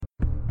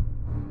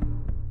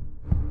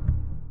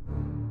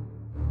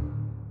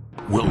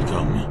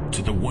Welcome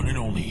to the one and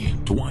only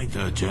Dwight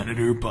the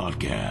Janitor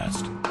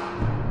Podcast.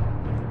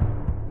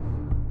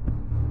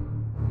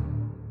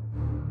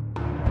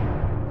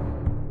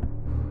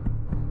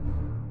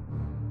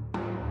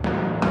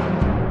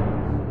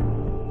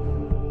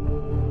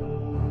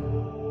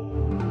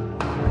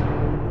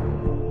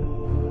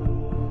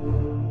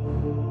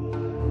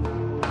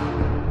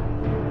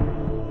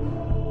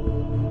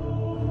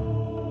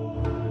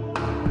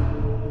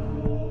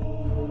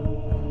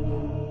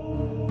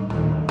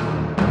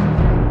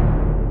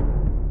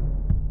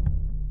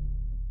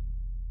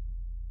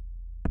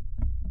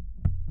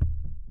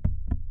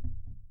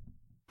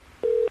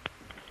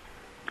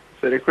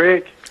 City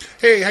Creek.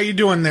 Hey, how you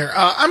doing there?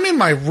 I'm in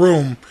my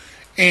room,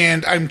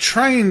 and I'm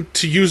trying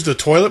to use the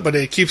toilet, but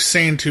it keeps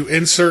saying to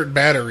insert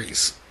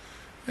batteries.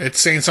 It's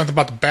saying something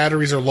about the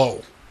batteries are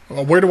low.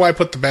 Where do I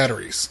put the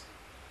batteries?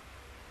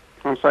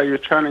 I'm sorry, you're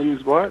trying to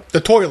use what?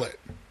 The toilet.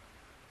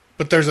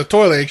 But there's a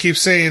toilet. It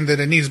keeps saying that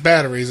it needs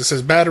batteries. It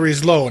says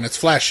batteries low, and it's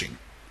flashing.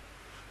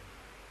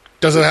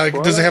 Does it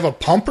have a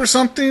pump or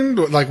something?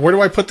 Like, where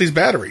do I put these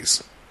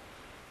batteries?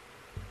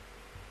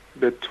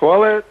 The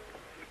toilet?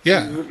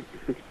 Yeah.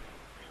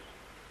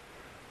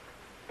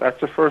 That's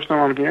the first time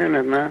I'm hearing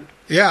it, man.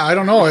 Yeah, I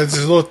don't know. It's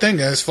this little thing.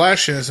 It's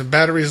flashing. It's the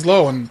battery is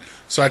low, and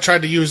so I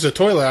tried to use the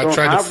toilet. I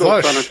tried to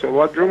flush.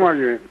 What room are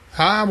you in?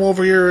 I'm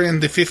over here in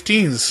the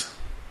 15s.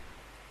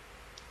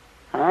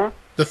 Huh?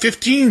 The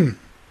 15.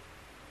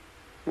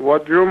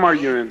 What room are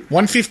you in?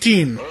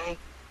 115.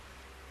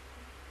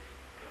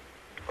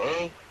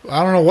 I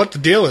don't know what the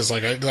deal is.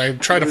 Like, I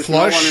try to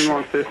flush, no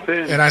one in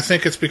 115. and I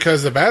think it's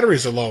because the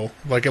batteries are low.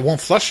 Like, it won't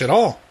flush at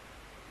all.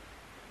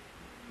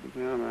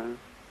 Yeah, man.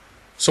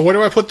 So where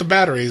do I put the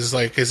batteries?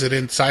 Like, is it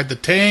inside the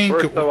tank?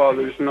 First of all,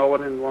 there's no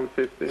one in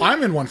 115.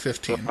 I'm in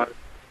 115.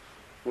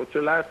 What's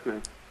your last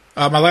name?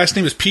 My last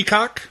name is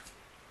Peacock.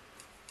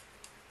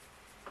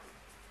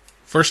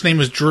 First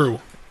name is Drew.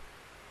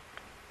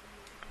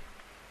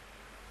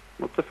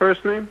 What's the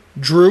first name?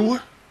 Drew.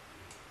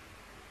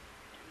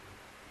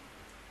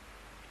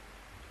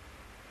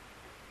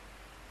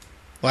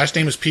 Last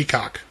name is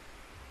Peacock.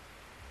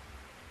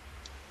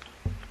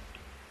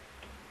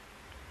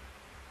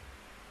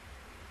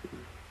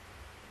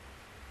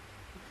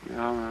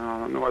 Yeah, I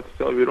don't know what to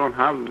tell you. We don't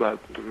have that.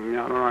 I mean,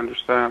 I don't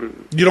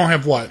understand. You don't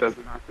have what? It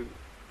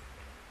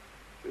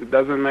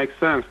doesn't make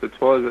sense. The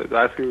toilet is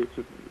asking you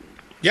to...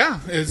 Yeah,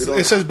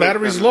 it says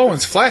battery's low, and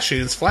it's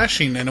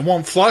flashing, and it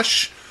won't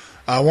flush.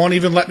 Won't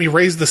even let me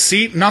raise the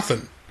seat,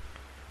 nothing.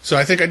 So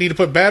I think I need to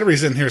put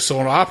batteries in here so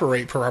it'll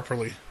operate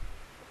properly.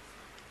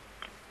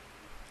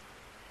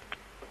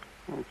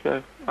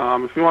 Okay.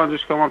 If you want to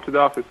just come up to the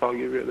office, I'll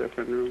give you a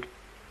different room.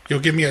 You'll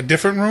give me a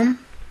different room?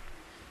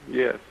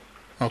 Yes.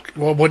 Okay.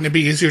 Well, wouldn't it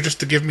be easier just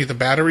to give me the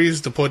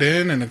batteries to put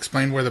in and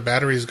explain where the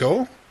batteries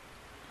go?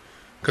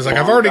 Because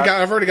I've already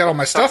got all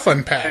my stuff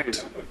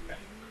unpacked.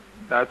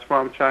 That's what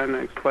I'm trying to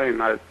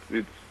explain.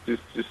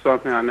 It's just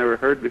something I never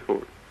heard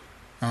before.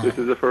 Oh. This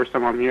is the first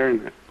time I'm hearing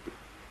it.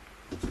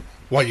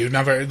 What, you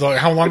never...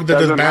 How long did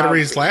the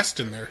batteries last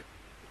in there?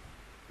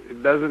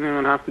 It doesn't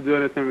even have to do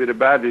anything with the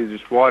batteries.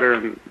 Just water,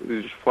 and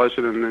you just flush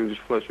it, and then it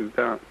just flushes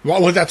down.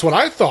 Well, that's what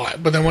I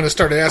thought. But then when it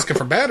started asking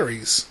for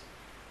batteries...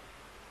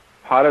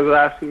 How does it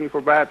asking you for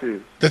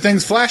batteries? The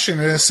thing's flashing,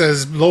 and it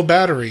says low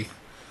battery.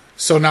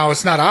 So now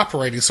it's not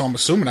operating, so I'm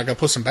assuming I got to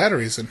put some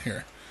batteries in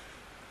here.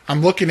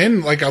 I'm looking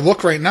in, like I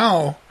look right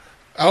now.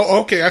 Oh,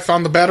 okay, I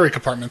found the battery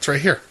compartments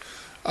right here.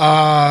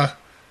 It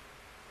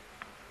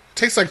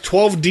takes like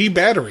 12 D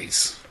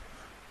batteries.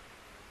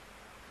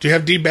 Do you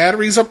have D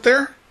batteries up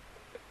there?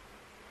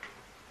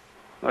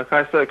 Like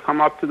I said, come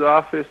up to the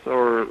office,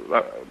 or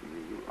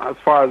as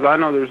far as I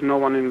know, there's no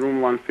one in room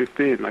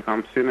 115. Like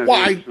I'm seeing it,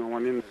 there's no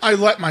one in there. I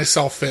let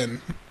myself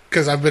in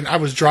because I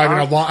was driving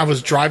I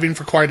was driving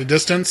for quite a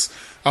distance.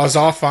 I was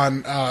off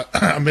on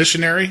a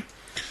missionary,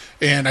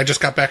 and I just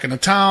got back into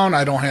town.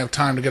 I don't have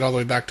time to get all the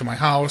way back to my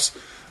house.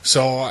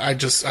 So I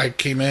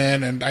came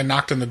in and I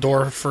knocked on the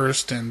door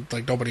first, and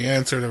like nobody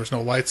answered. There was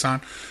no lights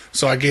on.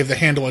 So I gave the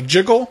handle a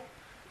jiggle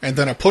and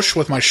then a push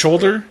with my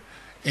shoulder,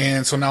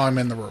 and so now I'm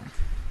in the room.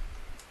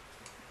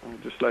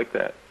 Just like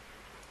that.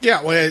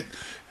 Yeah, well,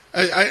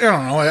 I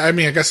don't know. I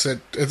mean, I guess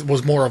it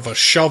was more of a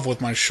shove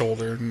with my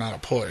shoulder, not a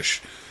push.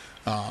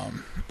 But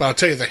I'll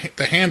tell you,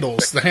 the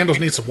handles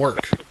need some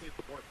work.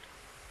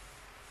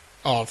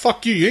 Oh,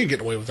 fuck you! You ain't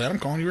getting away with that. I'm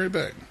calling you right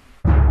back.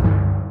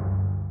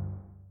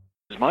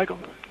 It's Michael.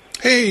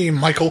 Hey,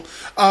 Michael.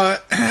 I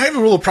have a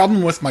little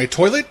problem with my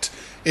toilet.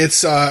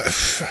 It's I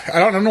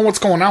don't know what's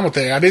going on with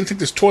it. I didn't think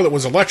this toilet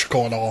was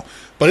electrical at all,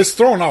 but it's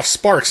throwing off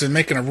sparks and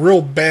making a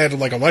real bad,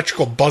 like,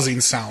 electrical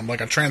buzzing sound,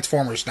 like a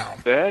transformer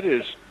sound. That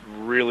is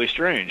really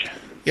strange.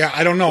 Yeah,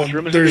 I don't know.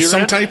 There's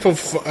some type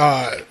of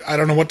I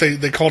don't know what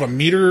they call it, a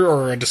meter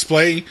or a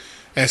display,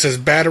 and it says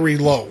battery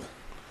low.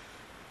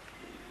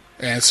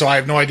 And so I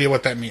have no idea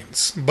what that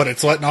means, but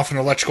it's letting off an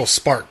electrical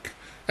spark.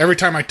 Every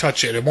time I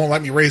touch it, it won't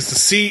let me raise the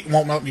seat,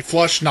 won't let me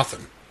flush,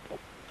 nothing.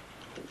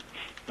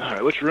 All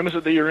right, which room is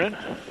it that you're in?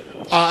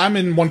 I'm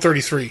in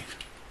 133.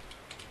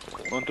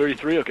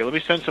 133? Okay, let me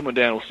send someone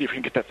down. We'll see if we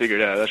can get that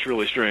figured out. That's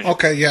really strange.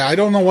 Okay, yeah, I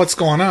don't know what's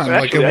going on.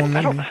 Actually,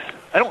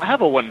 I don't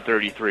have a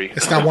 133.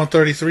 It's not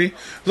 133.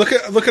 Look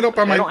it up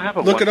by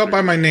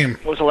my my name.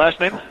 What was the last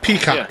name?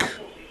 Peacock.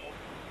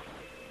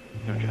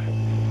 Yeah. Okay.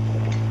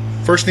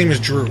 First name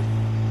is Drew.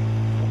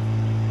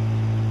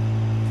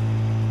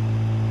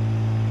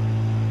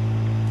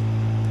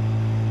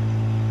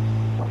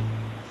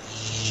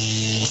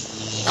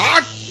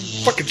 Ah!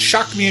 Fucking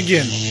shocked me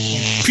again.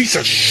 You piece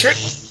of shit.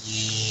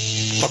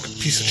 Fucking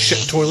piece of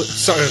shit toilet.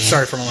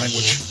 Sorry for my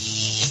language.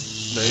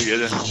 No, you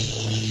get it.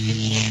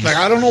 Like,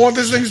 I don't know what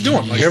this thing's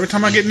doing. Like, every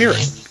time I get near it,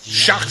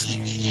 shocks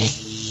me.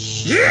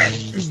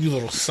 You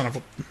little son of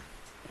a...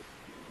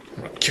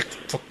 I'm gonna kick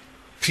the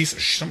piece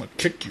of shit. I'm gonna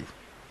kick you.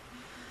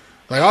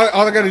 Like,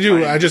 all I gotta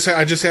do, I just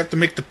have to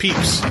make the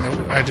peeps. You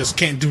know? I just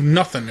can't do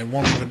nothing. It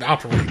won't even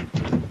operate.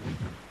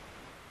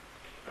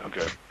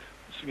 Okay. So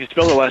can you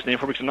spell the last name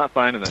for me? Because I'm not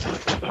finding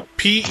that.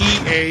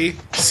 Peacock.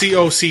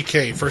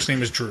 First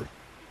name is Drew.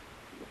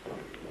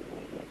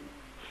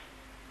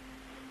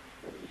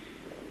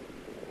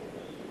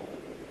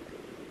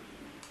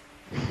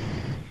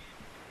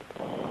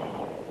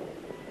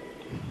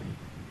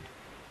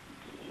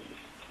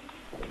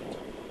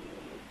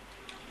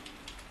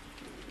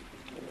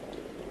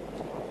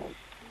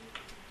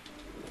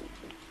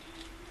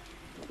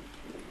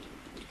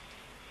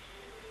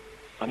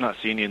 I'm not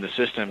seeing you in the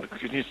system.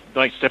 Could you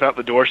step out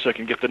the door so I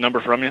can get the number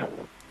from you?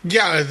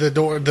 Yeah,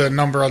 the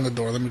number on the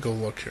door. Let me go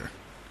look here.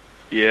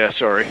 Yeah,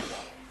 sorry.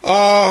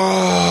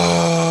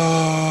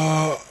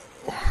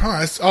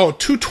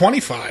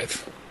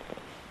 225.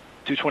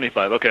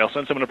 225. Okay, I'll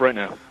send someone up right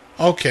now.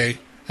 Okay.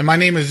 And my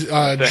name is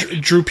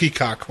Drew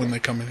Peacock when they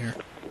come in here.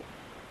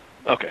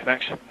 Okay,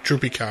 thanks. Drew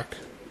Peacock.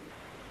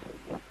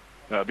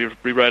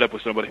 Be right up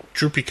with somebody.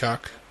 Drew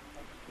Peacock.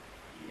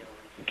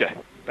 Okay,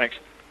 thanks.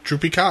 Drew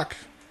Peacock.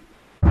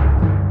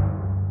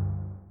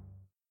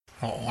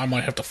 Oh, I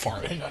might have to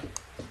fart. Hang on.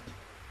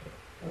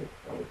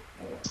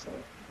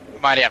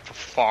 Might have to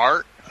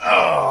fart?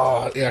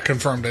 Oh, yeah,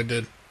 confirmed I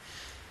did.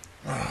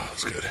 Oh,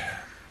 that's good.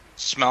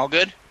 Smell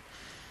good?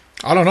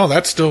 I don't know.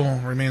 That still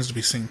remains to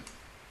be seen.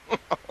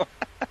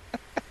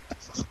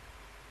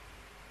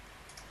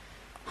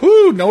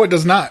 Whoo, no, it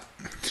does not.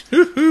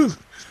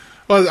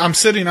 Well, I'm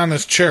sitting on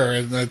this chair,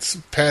 and it's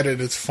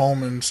padded, it's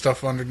foam and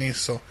stuff underneath,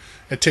 so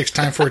it takes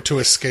time for it to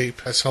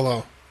escape. Yes,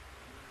 hello.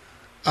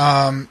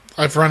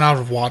 I've run out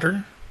of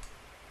water.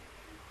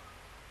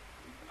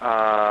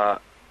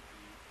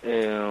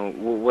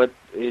 What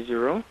is your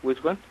room?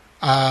 Which one?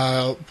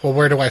 Well,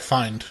 where do I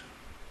find?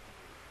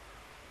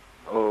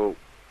 Oh,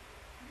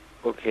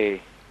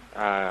 okay.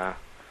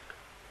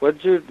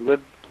 What do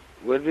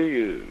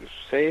you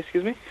say?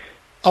 Excuse me.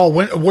 Oh,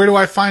 where do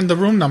I find the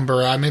room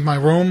number? I'm in my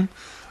room,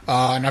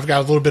 and I've got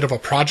a little bit of a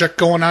project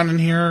going on in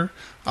here,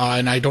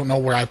 and I don't know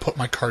where I put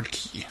my card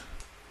key.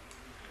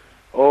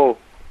 Oh,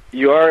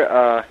 you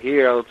are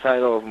here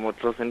outside of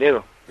Motel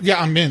Sendero.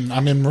 Yeah, I'm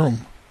in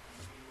room.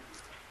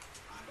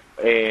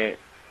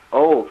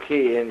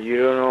 Okay, and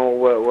you don't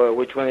know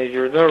which one is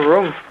your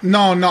room?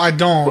 No, I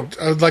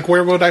don't. Like,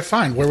 where would I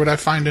find? Where would I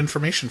find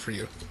information for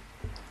you?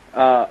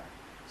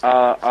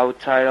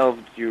 Outside of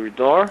your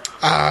door?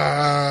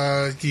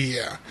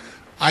 Yeah.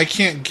 I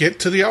can't get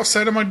to the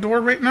outside of my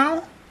door right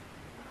now.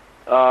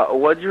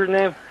 What's your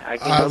name? I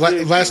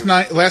can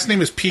last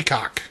name is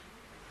Peacock.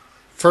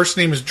 First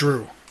name is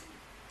Drew.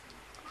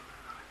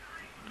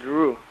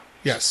 Drew?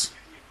 Yes.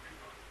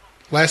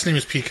 Last name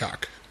is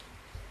Peacock.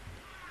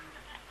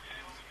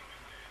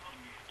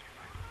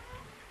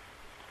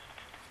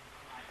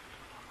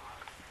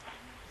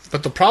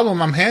 But the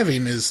problem I'm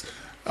having is,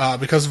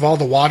 because of all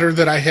the water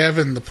that I have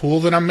in the pool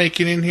that I'm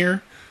making in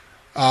here,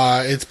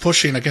 it's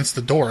pushing against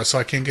the door, so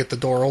I can't get the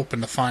door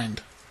open to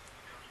find.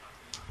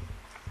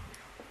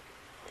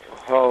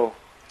 Oh,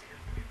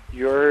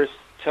 you're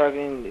stuck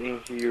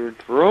in your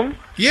room?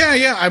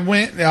 Yeah, I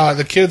went,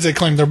 the kids, they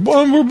claimed we're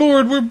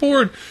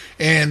bored,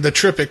 and the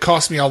trip, it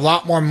cost me a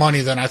lot more money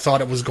than I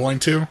thought it was going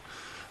to.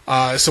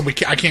 So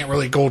I can't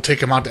really go take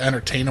them out to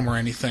entertain them or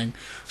anything.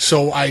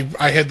 So I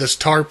had this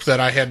tarp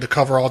that I had to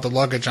cover all the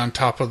luggage on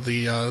top of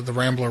the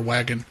Rambler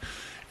wagon.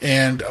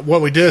 And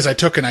what we did is I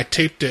took and I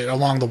taped it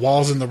along the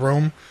walls in the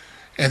room,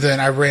 and then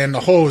I ran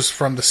the hose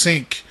from the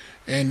sink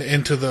and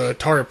into the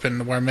tarp,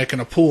 and we're making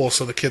a pool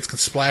so the kids can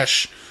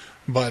splash.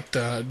 But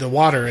the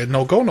water had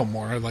no go no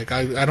more. Like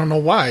I don't know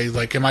why.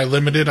 Like, am I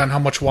limited on how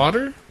much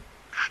water?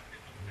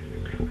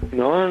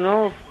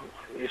 No.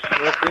 It's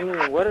not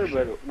in water,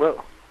 but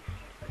well.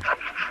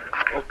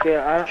 Okay,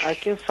 I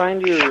can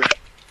find you.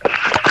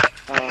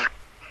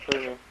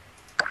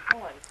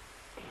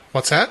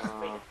 What's that?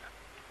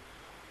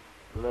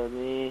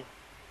 I'm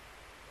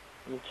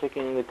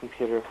checking in the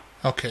computer.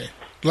 Okay.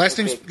 Last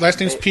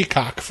name's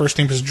Peacock. First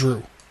name is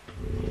Drew.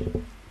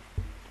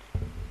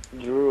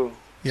 Drew.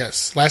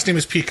 Yes. Last name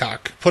is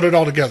Peacock. Put it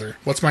all together.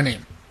 What's my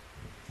name?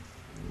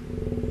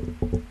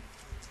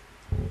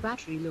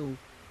 Battery low.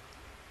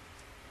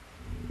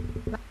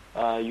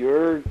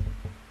 You're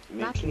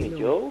making a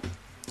joke?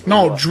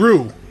 No,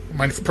 Drew.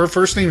 My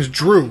first name is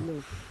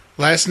Drew.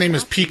 Last name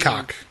is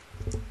Peacock.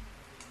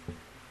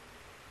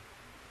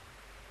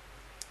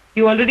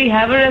 You already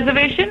have a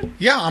reservation?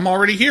 Yeah, I'm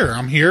already here.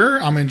 I'm here.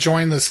 I'm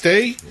enjoying the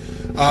stay.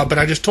 But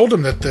I just told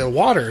him that the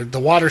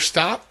water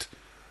stopped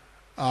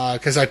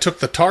because I took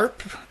the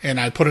tarp and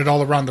I put it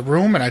all around the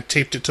room and I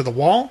taped it to the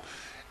wall.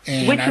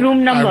 And Which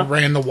room number? I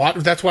ran the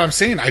water. That's what I'm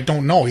saying. I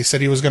don't know. He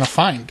said he was going to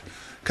find.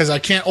 Because I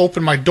can't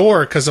open my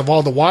door because of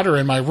all the water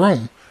in my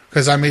room.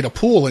 Because I made a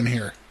pool in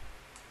here.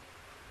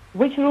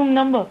 Which room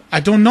number?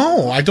 I don't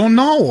know.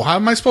 How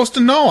am I supposed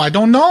to know? I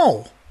don't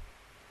know.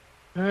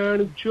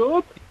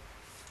 Job?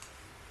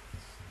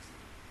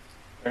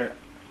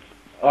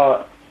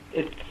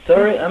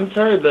 I'm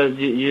sorry, but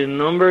your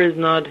number is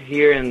not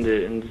here in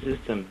the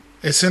system.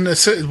 It's in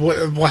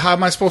the. How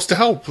am I supposed to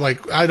help?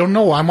 Like, I don't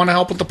know. I want to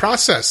help with the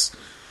process.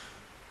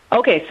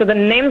 Okay, so the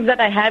names that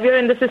I have here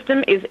in the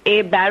system is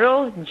A.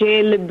 Barrow,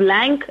 J.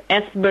 LeBlanc,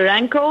 S.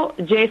 Barranco,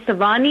 J.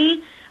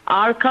 Savani,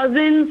 R.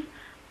 Cousins,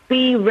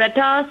 P.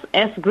 Retas,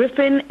 S.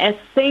 Griffin, S.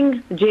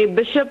 Singh, J.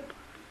 Bishop.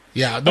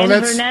 Yeah, no,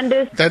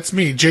 Hernandez. That's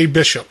me, J.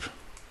 Bishop.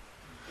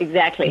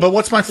 Exactly. But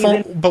what's my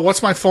phone? But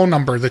what's my phone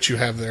number that you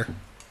have there?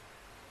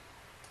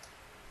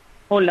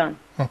 Hold on.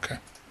 Okay.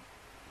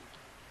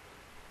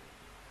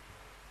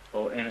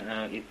 Oh,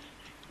 and it's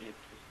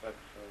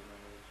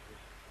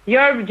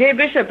You're J.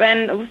 Bishop,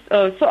 and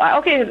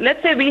okay,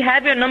 let's say we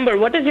have your number.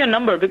 What is your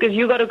number? Because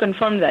you got to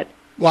confirm that.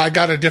 Well, I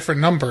got a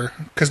different number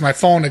because my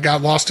phone had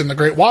got lost in the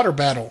Great Water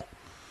Battle.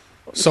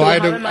 So I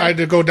had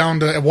to go down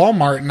to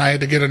Walmart and I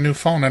had to get a new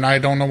phone, and I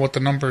don't know what the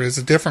number is.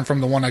 It's different from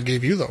the one I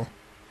gave you, though.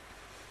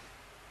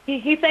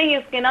 He's saying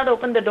he cannot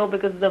open the door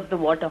because of the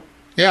water.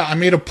 Yeah, I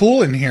made a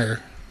pool in here.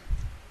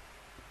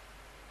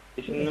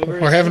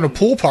 We're having a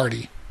pool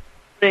party.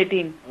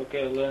 18.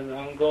 Okay, then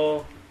I'll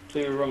go to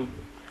your room.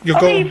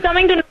 He's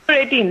coming to number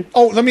 18.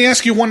 Oh, let me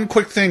ask you one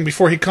quick thing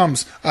before he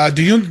comes.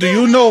 Do you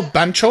know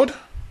Banchod?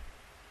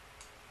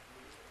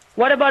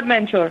 What about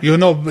Manchor? You are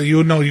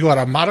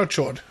a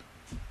Marachod.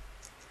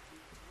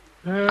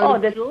 Oh,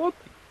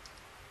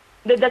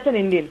 that's an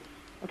Indian.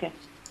 Okay.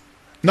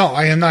 No,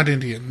 I am not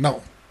Indian.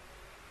 No.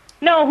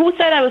 No, who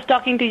said I was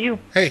talking to you?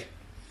 Hey,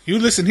 you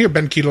listen here,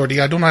 Ben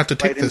Kilordi. I don't have to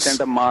take this.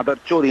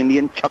 मादरचोद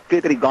Indian छक्के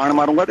तेरी गांड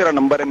मारूंगा तेरा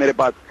number है मेरे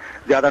पास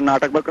ज्यादा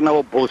नाटक मत करना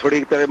वो भोसड़ी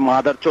की तरह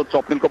मादरचोद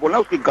स्वप्निल को बोलना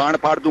उसकी गांड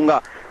फाड़ दूंगा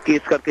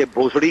केस करके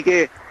भोसड़ी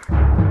के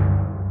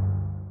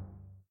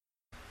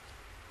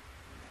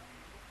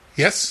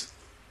Yes.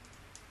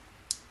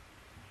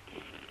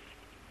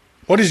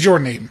 What is your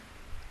name,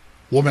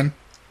 woman?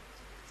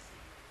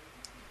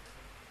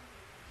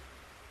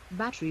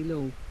 Battery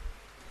low.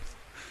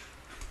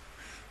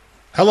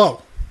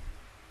 Hello.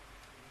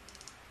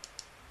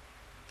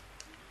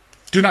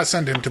 Do not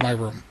send him to my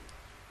room.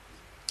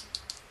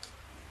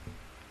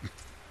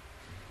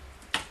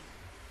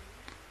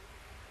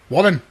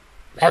 Woman.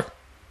 Now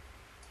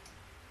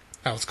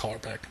let's call her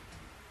back.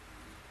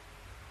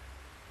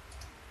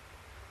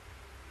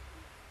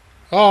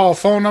 Oh,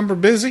 phone number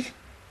busy?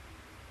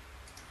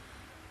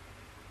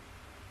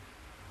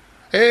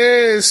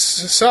 Hey,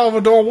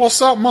 Salvador, what's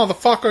up,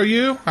 motherfucker,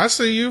 you? I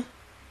see you.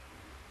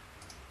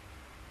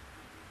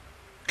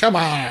 Come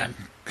on.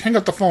 Hang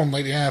up the phone,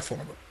 lady. Yeah, phone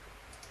number.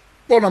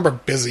 Phone number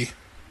busy.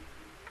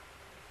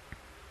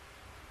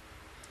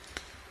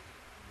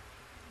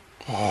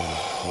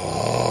 Oh.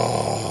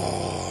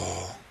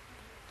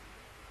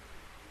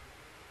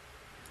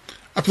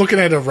 I'm looking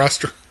at a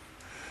restaurant.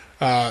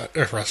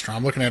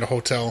 I'm looking at a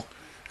hotel.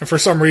 And for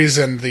some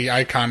reason, the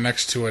icon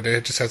next to it,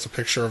 it just has a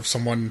picture of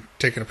someone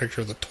taking a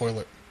picture of the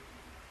toilet.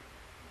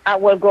 I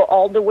will go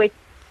all the way.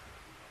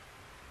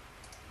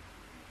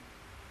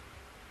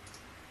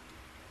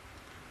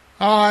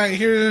 All right,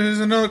 here's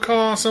another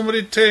call.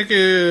 Somebody take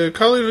it.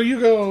 Khalid, you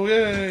go.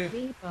 Yay.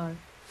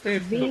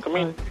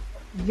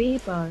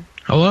 Vapor.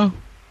 Hello?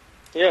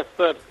 Yes,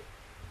 sir.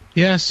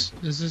 Yes.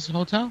 Is this a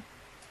hotel?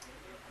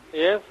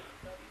 Yes.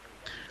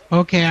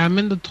 Okay, I'm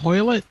in the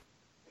toilet.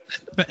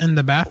 In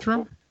the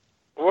bathroom.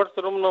 What's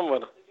the room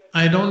number?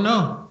 I don't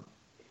know.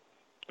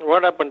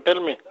 What happened?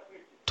 Tell me.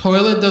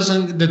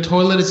 The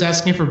toilet is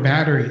asking for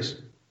batteries.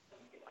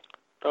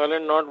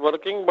 Toilet not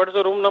working. What's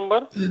the room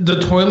number?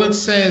 The toilet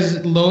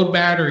says load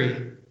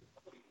battery.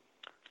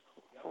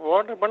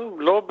 What happened?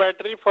 Low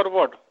battery for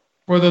what?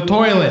 For the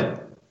toilet.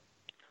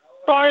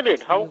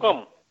 Toilet. How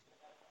come?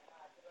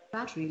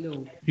 Battery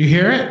low. You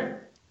hear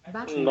it?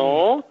 Battery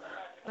no.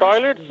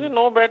 Toilet say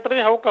no battery.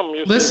 How come?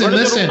 You listen.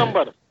 What is the room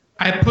number?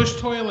 I pushed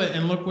toilet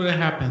and look what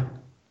happened.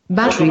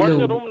 Battery what low.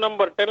 What is the room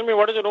number? Tell me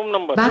what is the room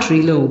number?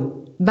 Battery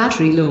low.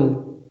 Battery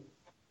low.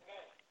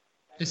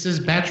 It says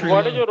battery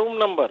What low. is your room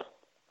number?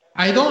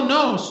 I don't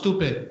know,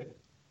 stupid.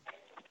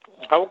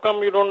 How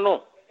come you don't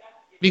know?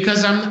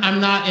 Because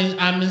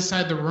I'm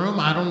inside the room.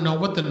 I don't know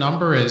what the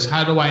number is.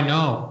 How do I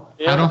know?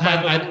 You I don't have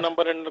have the room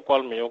number and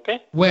call me,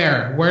 okay?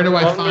 Where? Where do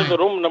I Call find me the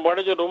room number. What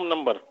is your room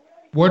number?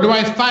 Where do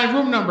I find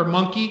room number,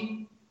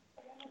 monkey?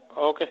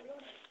 Okay.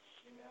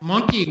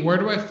 Monkey, where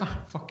do I find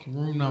fucking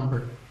room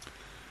number?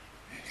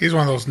 He's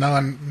one of those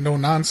no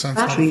nonsense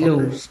Battery low.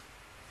 motherfuckers.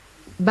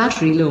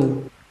 Battery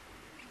low.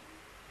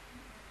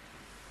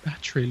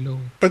 Battery low.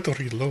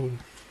 Battery low.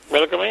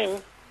 Welcome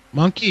in.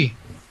 Monkey.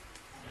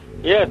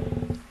 Yes.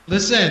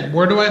 Listen,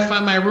 where do I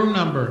find my room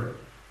number?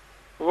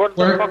 What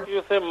the fuck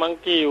you say,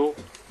 monkey?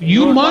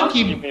 You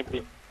monkey.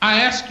 Maybe.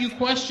 I ask you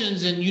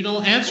questions and you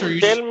don't answer. You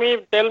tell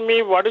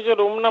me what is your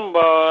room number?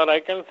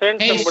 I can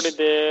send somebody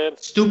there.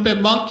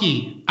 Stupid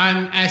monkey.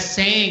 I'm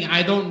saying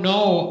I don't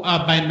know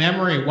by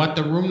memory what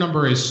the room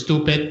number is,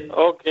 stupid.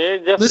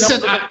 Okay, just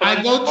listen.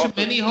 I go to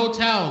many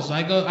hotels.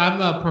 I'm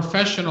a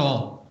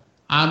professional.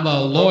 I'm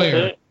a lawyer.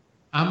 Okay.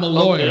 I'm a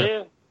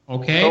lawyer.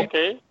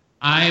 Okay.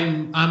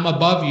 I'm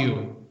above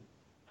you.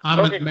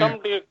 Come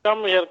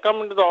here.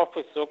 Come into the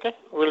office. Okay,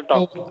 we'll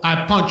talk. Oh,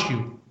 I punch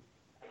you.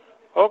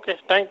 Okay,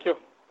 thank you.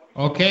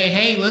 Okay,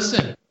 hey,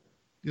 listen.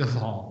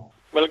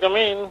 Welcome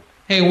in.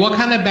 Hey, what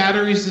kind of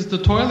batteries does the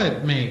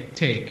toilet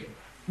take?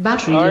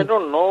 Battery. I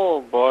don't know,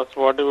 boss.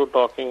 What are you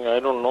talking? I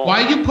don't know.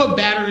 Why do you put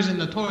batteries in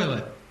the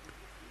toilet?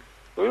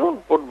 We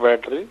don't put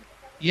battery.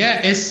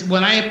 Yeah, it's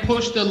when I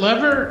pushed the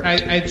lever,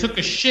 I took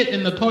a shit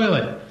in the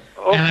toilet.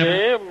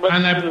 Okay,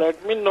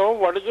 let me know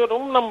what is your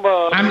room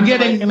number. I'm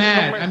getting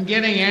mad. I'm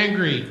getting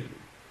angry.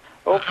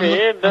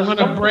 Okay, I'm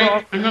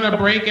gonna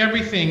break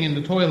everything in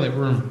the toilet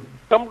room.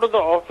 Come to the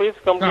office.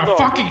 Come to the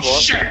fucking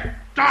office. Shit!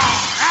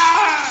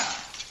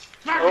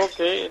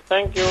 Okay,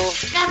 thank you.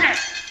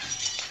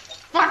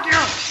 Fuck you!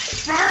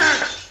 Fuck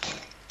it!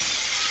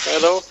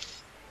 Hello?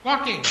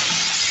 Fucking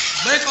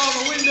break all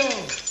the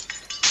windows.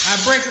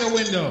 I break the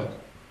window.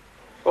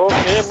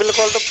 Okay, we'll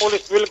call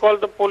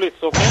the police.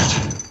 Okay?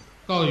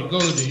 Go.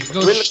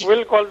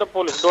 We'll call the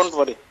police. Don't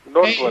worry.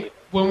 Don't worry.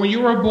 When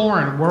you were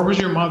born, where was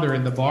your mother?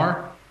 In the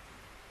bar?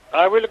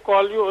 I will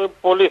call you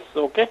police.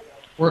 Okay?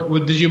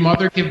 Did your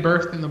mother give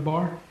birth in the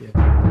bar? Yeah.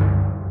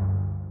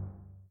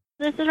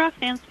 This is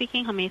Roxanne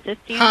speaking. How may I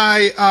assist you?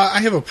 Hi, I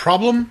have a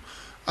problem.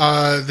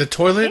 The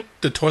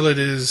toilet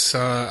is,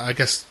 I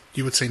guess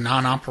you would say,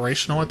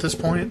 non-operational at this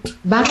point.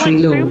 Battery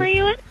low. What room are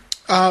you in?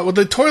 Well,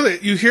 the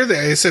toilet, you hear that?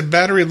 I said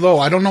battery low.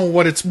 I don't know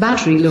what it's...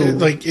 Battery low.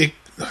 Sorry,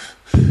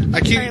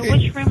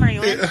 which room are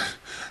you in?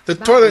 The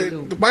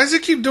toilet... Why does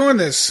it keep doing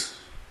this?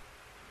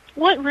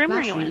 What room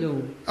are you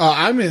in?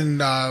 I'm in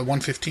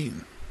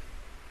 115.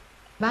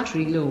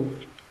 Battery low.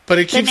 But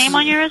it keeps... The name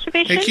on your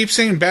reservation? It keeps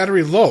saying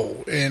battery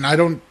low, and I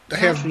don't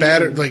have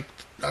battery... Like...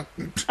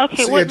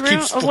 Okay, what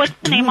room? What's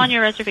the name on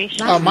your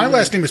reservation? My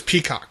last name is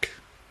Peacock.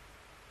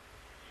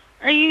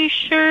 Are you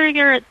sure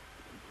you're at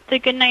the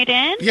Goodnight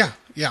Inn? Yeah.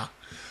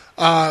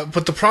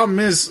 But the problem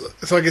is,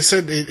 like I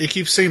said, it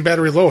keeps saying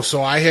battery low,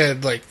 so I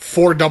had like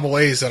 4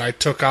 AA's that I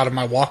took out of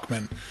my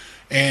Walkman,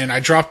 and I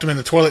dropped them in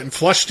the toilet and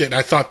flushed it, and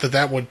I thought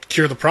that would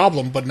cure the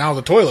problem, but now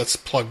the toilet's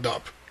plugged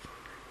up.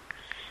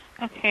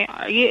 Okay,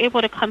 are you able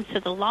to come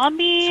to the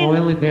lobby?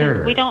 Toilet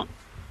error. We don't...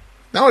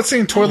 Now it's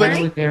saying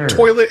toilet error.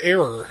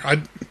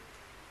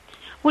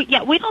 We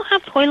don't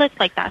have toilets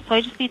like that, so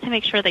I just need to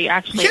make sure that you're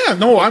actually... Yeah,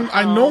 no,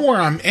 I know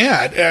where I'm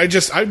at.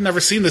 I've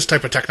never seen this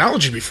type of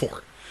technology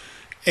before.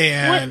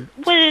 And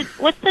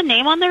what's the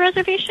name on the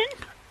reservation?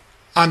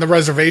 On the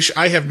reservation,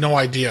 I have no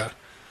idea.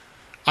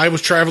 I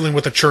was traveling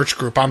with a church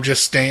group. I'm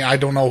just staying. I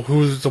don't know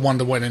who's the one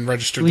that went and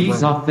registered the room.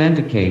 Please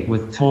authenticate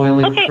with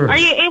toilet Okay, first. are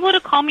you able to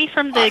call me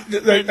from the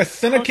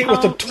authenticate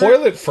with the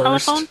toilet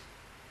first? Telephone?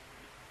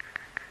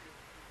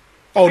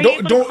 Oh,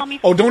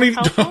 don't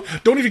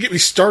even get me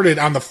started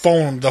on the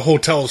phone, the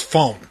hotel's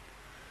phone.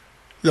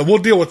 We'll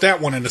deal with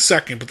that one in a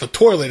second, but the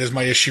toilet is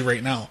my issue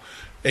right now.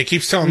 It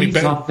keeps telling me...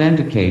 Please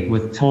authenticate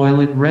with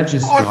toilet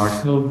registrar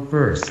code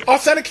first.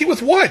 Authenticate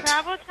with what?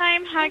 Travel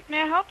time, how can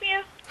I help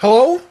you?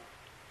 Hello?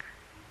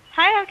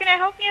 Hi, how can I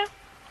help you?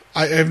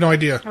 I have no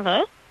idea.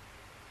 Hello?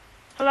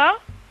 Hello?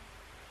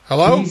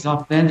 Hello? Please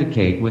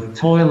authenticate with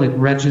toilet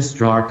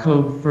registrar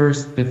code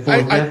first before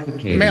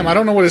defecating. Ma'am, I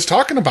don't know what it's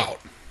talking about.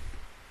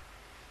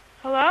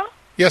 Hello?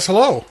 Yes,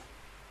 hello.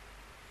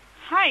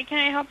 Hi, can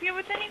I help you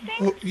with anything?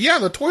 Well, yeah,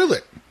 the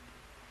toilet.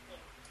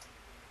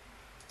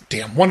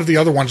 Damn, one of the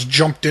other ones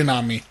jumped in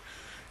on me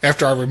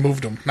after I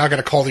removed them. Now I got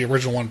to call the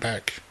original one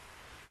back.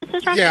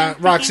 Yeah,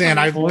 Roxanne,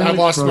 I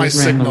lost my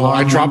signal.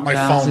 I dropped my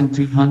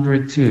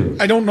phone.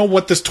 I don't know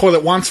what this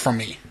toilet wants from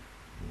me.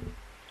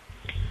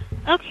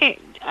 Okay,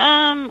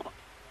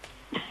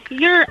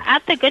 you're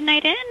at the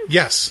Goodnight Inn?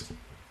 Yes.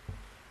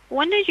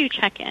 When did you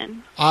check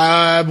in?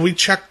 We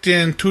checked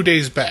in 2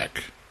 days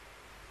back.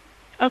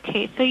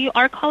 Okay, so you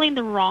are calling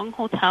the wrong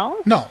hotel?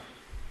 No.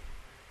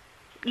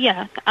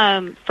 Yeah,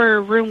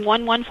 for room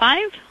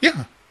 115?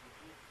 Yeah.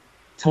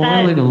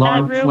 Toilet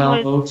alarm that room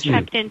was 1202.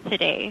 checked in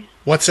today.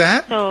 What's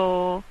that?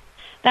 So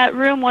that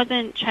room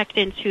wasn't checked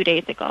in 2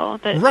 days ago.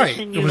 Right.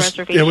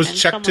 It was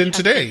checked in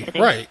today.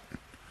 Right.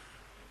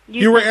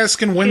 You were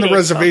asking when the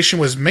reservation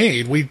was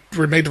made. We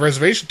made the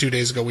reservation 2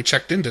 days ago. We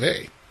checked in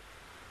today.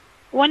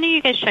 When are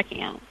you guys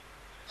checking out?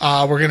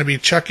 We're going to be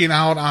checking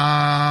out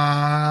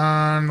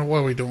on... What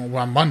are we doing?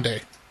 On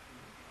Monday.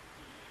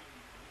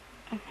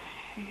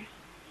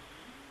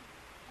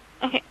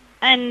 Okay.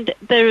 And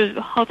the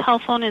hotel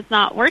phone is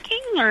not working,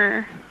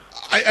 or...?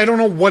 I don't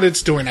know what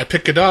it's doing. I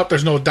pick it up.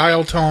 There's no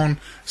dial tone.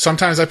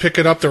 Sometimes I pick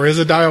it up. There is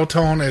a dial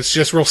tone. It's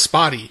just real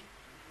spotty.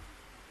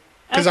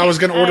 Because I was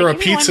going to order a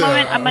give me one pizza.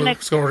 moment. I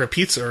was going to order a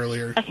pizza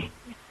earlier.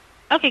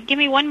 Okay, give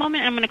me one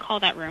moment and I'm going to call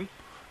that room.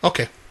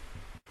 Okay.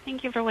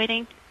 Thank you for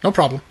waiting. No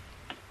problem.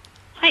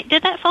 Hi,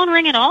 did that phone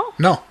ring at all?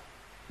 No.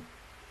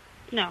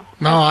 No.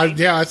 No,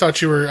 I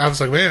thought you were, I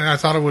was like, man, I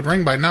thought it would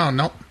ring by now.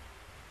 Nope.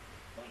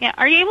 Yeah,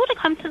 are you able to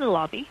come to the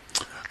lobby?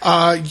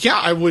 Yeah,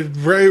 I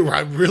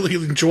really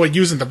enjoy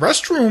using the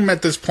restroom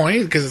at this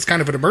point because it's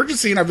kind of an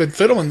emergency, and I've been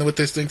fiddling with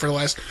this thing for the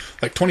last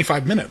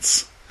 25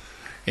 minutes,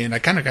 and I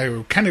kind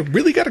of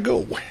really got to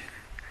go.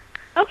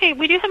 Okay,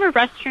 we do have a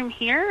restroom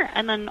here,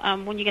 and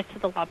then when you get to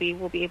the lobby,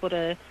 we'll be able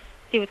to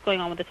see what's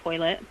going on with the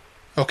toilet.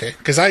 Okay,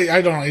 because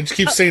I don't know, it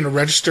keeps saying to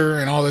register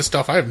and all this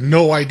stuff. I have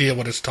no idea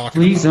what it's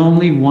talking Please about.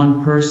 only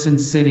one person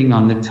sitting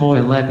on the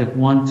toilet at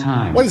one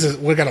time. What is it?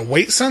 We got a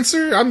weight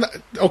sensor?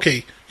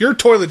 Okay, your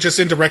toilet just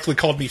indirectly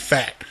called me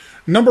fat.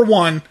 Number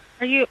one,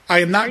 I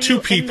am not two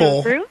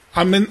people.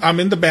 I'm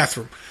in the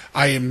bathroom.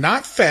 I am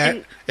not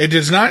fat.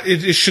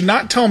 It should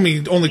not tell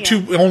me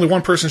only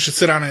one person should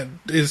sit on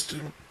it.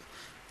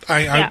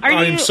 I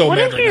am so mad right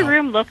now. What does your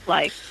room look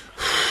like?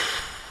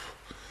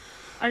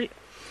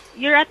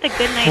 You're at the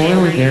Goodnight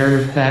Toilet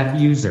error fat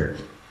user.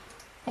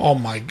 Oh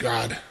my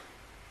god.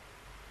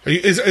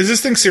 Is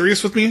this thing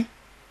serious with me?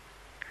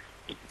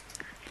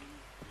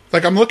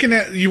 Like, I'm looking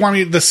at,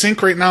 the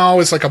sink right now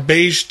is like a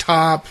beige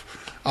top.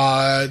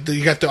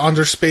 You got the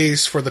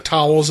underspace for the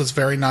towels. It's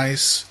very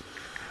nice.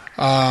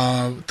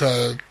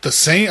 The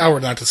sink, or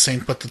not the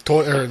sink, but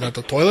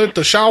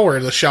the shower.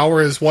 The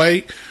shower is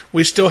white.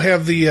 We still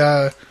have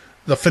the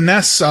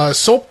finesse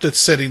soap that's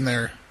sitting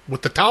there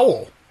with the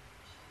towel.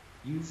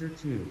 User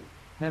 2.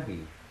 Heavy.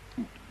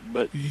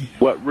 But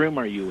what room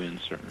are you in,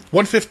 sir?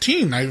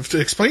 115. I've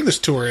explained this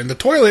to her. And the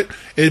toilet,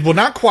 it will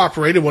not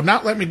cooperate. It will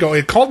not let me go.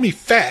 It called me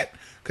fat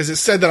because it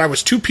said that I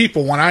was two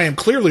people when I am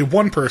clearly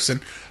one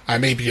person. I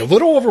may be a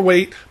little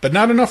overweight, but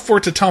not enough for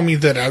it to tell me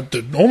that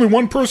only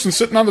one person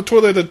sitting on the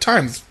toilet at a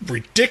time. It's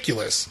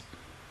ridiculous.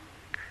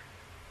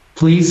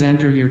 Please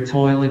enter your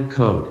toilet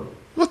code.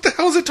 What the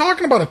hell is it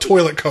talking about, a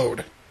toilet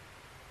code?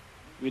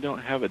 We don't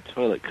have a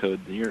toilet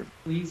code. We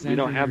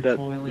don't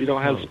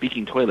have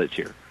speaking toilets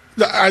here.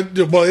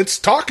 Well, it's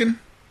talking.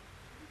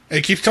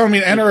 It keeps telling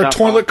me to enter a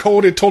toilet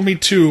code. It told me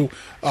to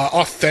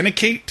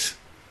authenticate.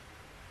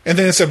 And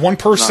then it said one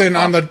person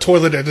on the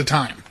toilet at a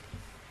time.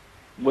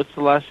 What's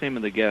the last name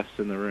of the guest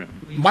in the room?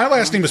 My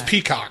last name is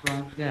Peacock.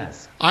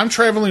 I'm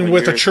traveling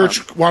with a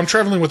church. Well, I'm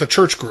traveling with a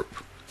church group.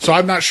 So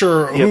I'm not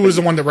sure who was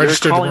the one that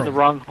registered the room. room. You're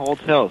calling the wrong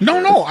hotel.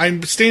 No,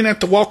 I'm staying at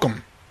the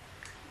Welcome.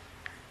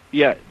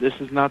 Yeah, this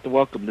is not the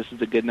Welcome. This is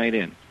the Goodnight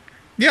Inn.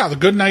 Yeah, the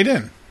Goodnight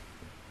Inn.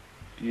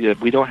 Yeah,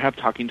 we don't have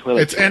talking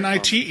toilets. It's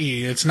NITE.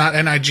 It's not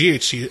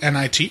NIGHT.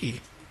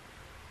 NITE.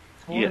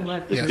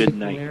 Yes, the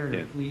Goodnight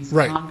Inn. Please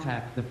right.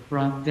 Contact the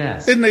front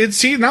desk.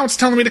 See, now it's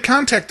telling me to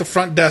contact the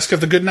front desk of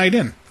the Goodnight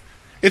Inn.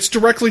 It's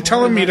directly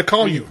telling me to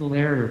call you.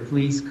 Error.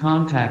 Please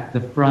contact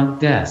the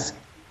front desk.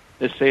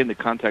 It's saying to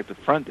contact the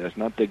front desk,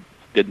 not the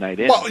Goodnight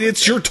Inn. Well,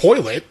 it's your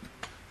toilet.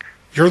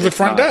 You're the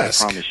front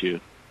desk. I promise you.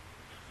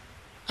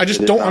 I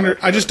just don't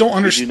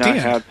understand. We do not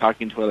have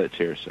talking toilets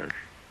here, sir.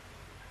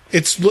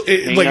 At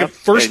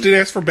first it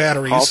asks for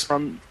batteries.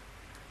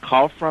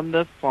 Call from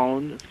the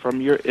phone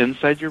from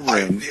inside your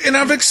room. And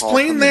I've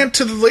explained that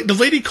to the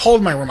lady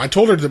called my room. I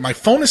told her that my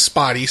phone is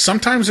spotty.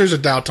 Sometimes there's a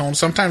dial tone,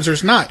 sometimes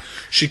there's not.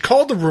 She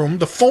called the room.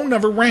 The phone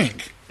never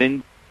rang.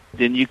 Then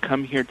you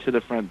come here to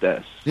the front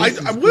desk. I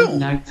will.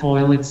 Goodnight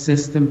Toilet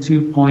System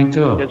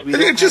 2.0.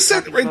 It just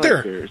said right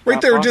there. Right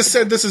there it just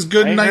said this is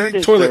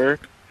Goodnight Toilet. Sir,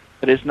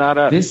 but it's not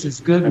us. This is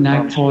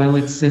Goodnight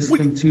Toilet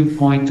System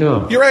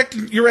 2.0.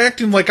 You're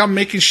acting like I'm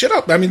making shit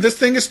up. I mean, this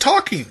thing is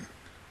talking.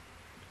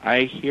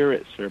 I hear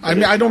it, sir. I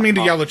mean, I don't mean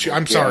to yell at you.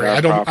 I'm sorry.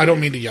 I don't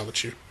mean to yell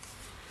at you.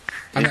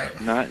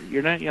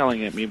 You're not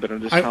yelling at me, but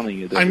I'm just telling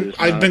you.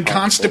 I've been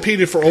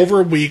constipated for over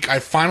a week. I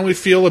finally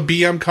feel a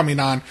BM coming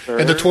on,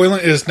 and the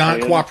toilet is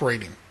not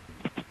cooperating.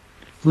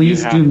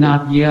 Please do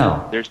not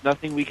yell. There's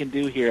nothing we can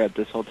do here at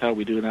this hotel.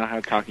 We do not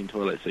have talking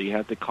toilets, so you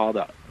have to call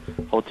the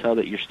hotel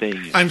that you're staying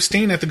in. I'm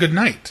staying at the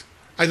Goodnight.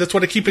 That's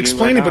what I keep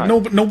explaining, but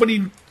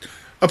nobody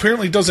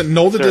apparently doesn't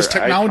know that this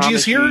technology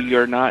is here.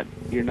 You're not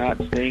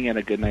staying at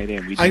a Goodnight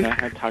Inn. We do not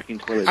have talking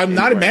toilets. I'm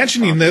not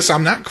imagining this.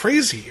 I'm not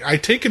crazy.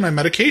 I've taken my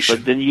medication.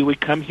 But then you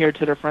would come here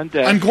to the front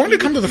desk. I'm going to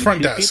come to the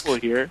front desk. People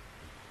here,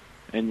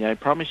 and I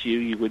promise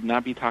you would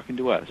not be talking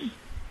to us.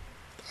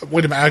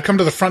 Wait a minute. I'd come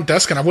to the front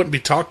desk and I wouldn't be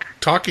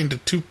talking to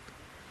two.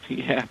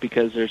 Yeah,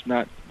 because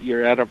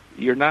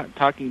you're not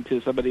talking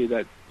to somebody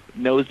that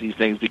knows these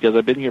things, because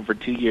I've been here for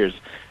 2 years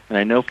and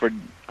I know for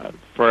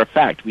a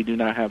fact we do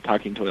not have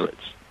talking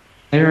toilets.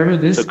 Error,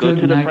 this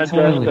Goodnight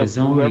Toilet is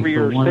only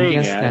for one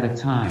guest at a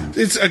time.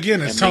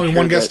 It's telling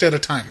one guest at a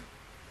time.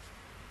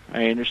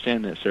 I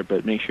understand that, sir,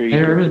 but make sure you...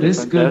 Error,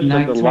 this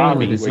Goodnight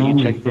Toilet is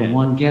only for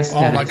one guest at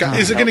a time. Oh my God,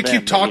 is it going to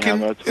keep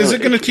talking? Is it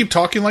going to keep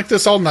talking like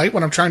this all night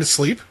when I'm trying to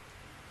sleep?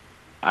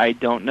 I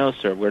don't know,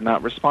 sir. We're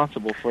not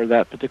responsible for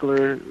that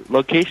particular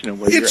location and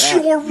where you're at. It's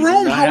your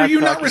room. How are you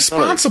not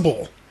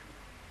responsible?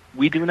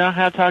 We do not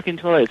have talking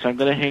toilets. I'm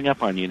going to hang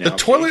up on you now. The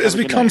toilet has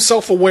become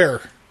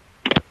self-aware.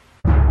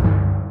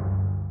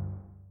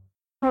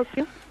 help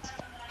you?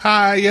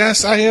 Hi,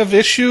 yes, I have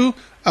issue.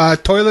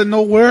 Toilet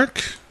no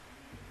work.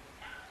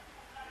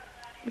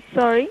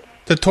 Sorry?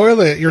 The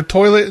toilet, your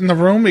toilet in the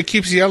room, it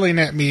keeps yelling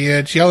at me.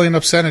 It's yelling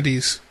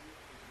obscenities.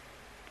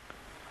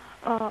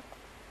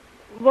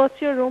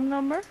 What's your room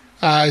number?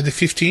 The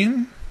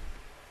 15?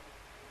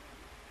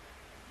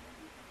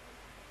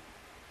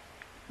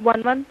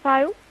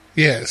 115?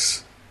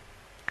 Yes.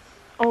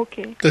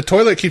 Okay. The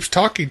toilet keeps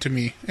talking to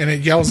me, and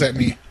it yells at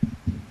me.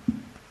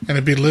 And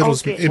it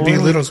belittles me. It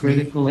belittles me.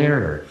 Critical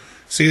error.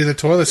 See, the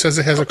toilet says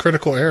it has a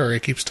critical error.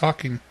 It keeps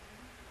talking.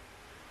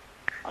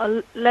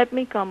 Let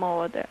me come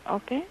over there,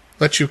 okay?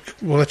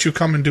 We'll let you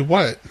come and do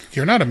what?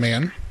 You're not a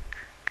man.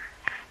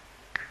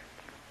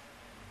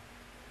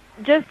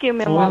 Just give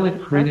me a Toilet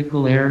moment.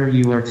 critical error,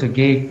 you are to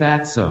gay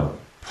fatso.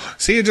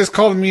 See, it just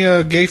called me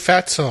a gay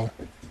fatso.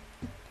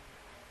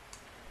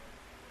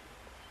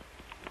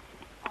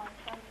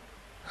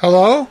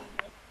 Hello?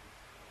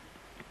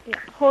 Yeah,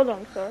 hold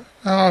on, sir.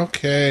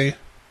 Okay.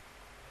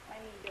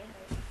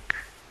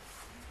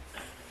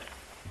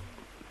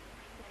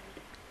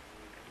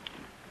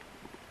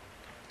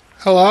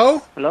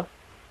 Hello? Hello?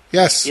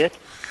 Yes. Yes?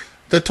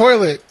 The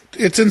toilet,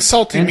 it's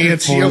insulting me. Enter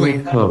It's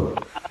yelling. toilet code.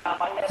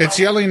 It's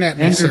yelling at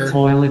me, Enter sir.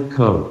 toilet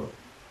code.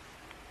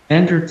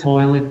 Enter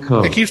toilet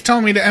code. It keeps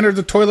telling me to enter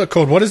the toilet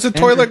code. What is the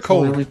toilet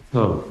code? Toilet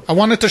code. I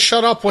want it to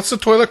shut up. What's the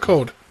toilet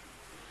code?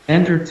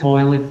 Enter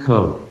toilet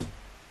code.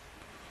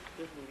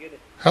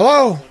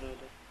 Hello?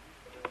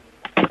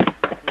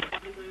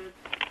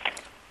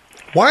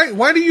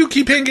 Why do you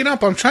keep hanging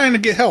up? I'm trying to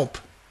get help.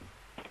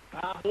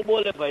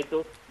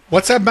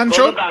 What's that, Ben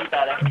Chod?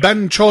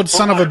 Ben Chod,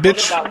 son of a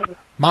bitch.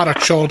 Mara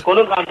Chod.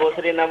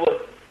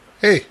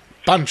 Hey,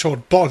 Ben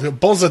Chod,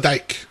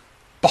 Bozadike.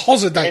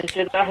 Bozadike.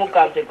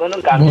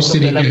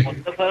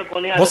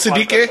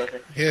 Bosidike?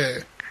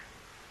 Yeah.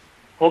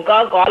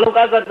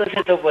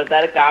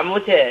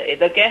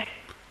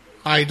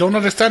 I don't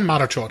understand,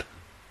 Mara Chod.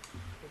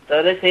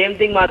 Same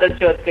thing, Mother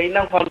Chod.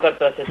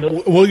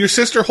 Will your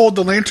sister hold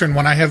the lantern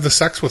when I have the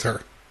sex with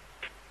her?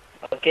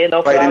 Okay,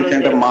 no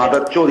problem.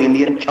 मादर चोद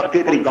Indian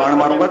छक्के तेरी गांड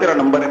मारूंगा तेरा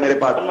number है मेरे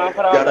पास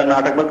ज्यादा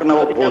नाटक मत करना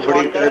वो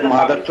भोसड़ी तेरे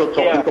मादर चोद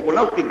शॉपिंग को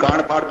बोलना उसकी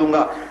गांड फाड़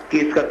दूंगा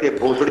केस करके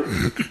भोसड़ी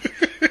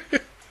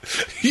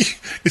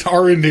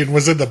Our Indian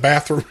was in the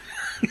bathroom.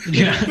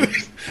 Yeah.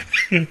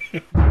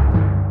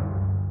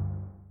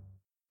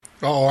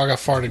 Oh, I got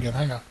fart again.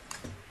 Hang on.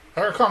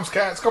 Here it comes,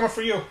 cat. It's coming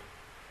for you.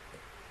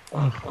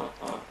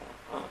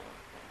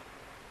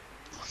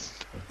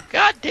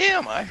 God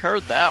damn, I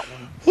heard that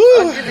one.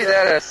 I'll give you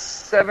that a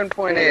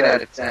 7.8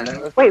 out of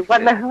 10. Wait,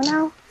 what the who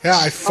now? Yeah,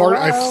 I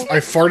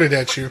farted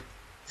at you.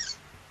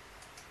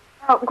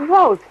 Oh,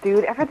 gross,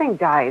 dude. Everything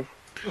dies.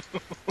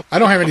 I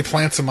don't have any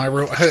plants in my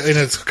room, and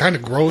it's kind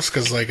of gross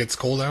because like it's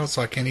cold out,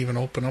 so I can't even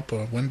open up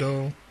a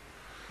window.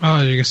 Oh,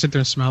 you can sit there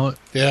and smell it.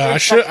 Yeah, I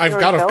should. I've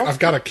got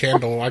a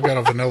candle. I've got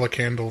a vanilla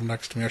candle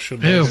next to me. I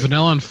should. Ew,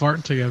 vanilla and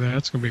fart together.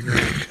 That's gonna be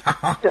great.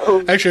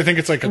 Actually, I think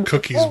it's like a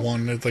cookies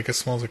one. It's like it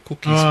smells like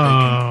cookies.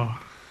 Oh.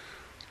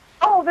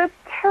 Oh, that's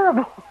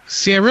terrible.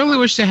 See, I really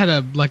wish they had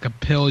a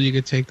pill you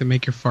could take to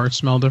make your fart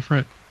smell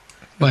different,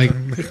 like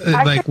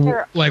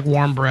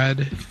warm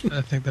bread.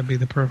 I think that'd be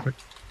the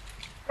perfect.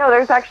 No,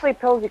 there's actually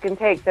pills you can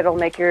take that'll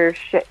make your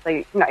shit,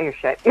 like not your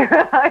shit,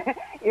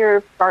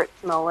 your fart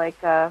smell like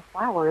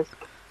flowers.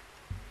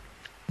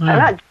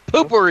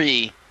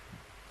 Poopery.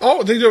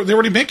 Oh, they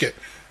already make it.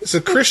 It's a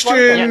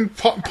Christian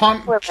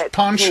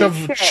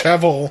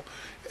Ponchevel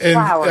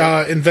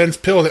invents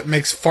pill that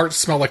makes farts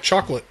smell like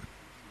chocolate.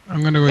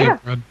 I'm gonna go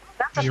eat bread.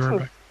 Be right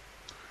back.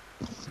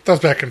 That was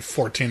back in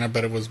 2014. I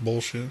bet it was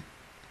bullshit.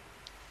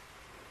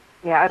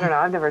 Yeah, I don't know.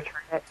 I've never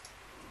tried it.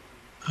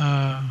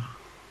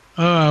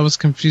 I was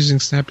confusing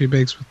Snappy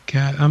Bakes with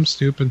cat. I'm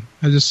stupid.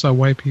 I just saw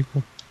white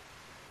people.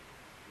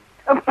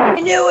 I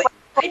knew it.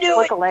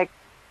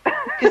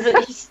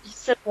 Because he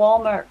said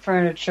Walmart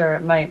furniture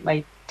at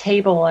my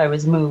table I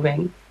was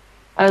moving.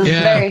 I was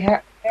very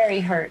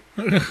hurt.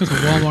 It's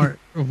a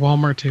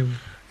Walmart table.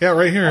 Yeah,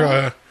 right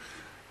here.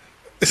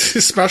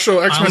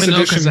 Special Xmas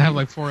edition. I have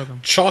like 4 of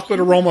them. Chocolate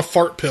aroma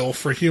fart pill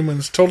for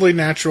humans. Totally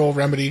natural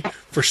remedy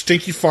for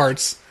stinky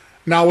farts.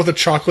 Now with a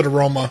chocolate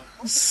aroma.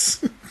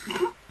 It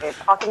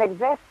fucking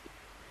exists.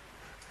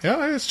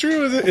 Yeah, it's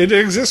true. It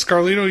exists,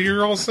 Carlito.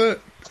 You're all set.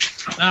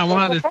 I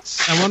wanted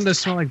to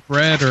smell like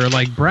bread or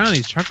like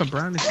brownies. Chocolate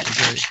brownies would be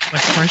great.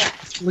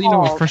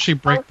 Like freshly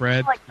baked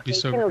bread would be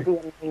so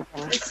great.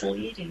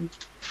 Misleading.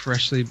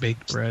 Freshly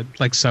baked bread,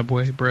 like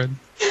Subway bread.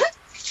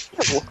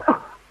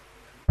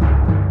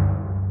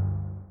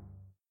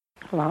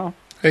 Hello.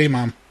 Hey,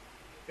 Mom.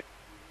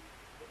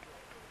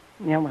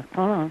 Yeah, what's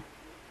going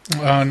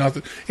on?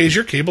 Nothing. Hey, is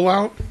your cable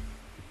out?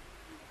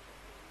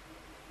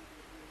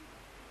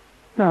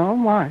 No,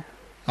 why?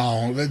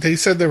 Oh, they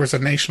said there was a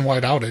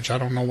nationwide outage. I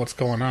don't know what's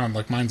going on.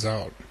 Like, mine's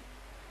out.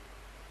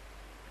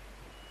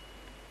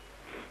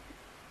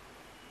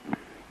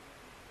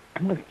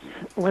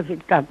 What's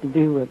it got to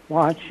do with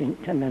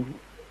Washington and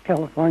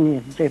California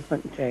is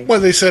different, Jay? Well,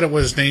 they said it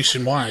was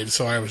nationwide,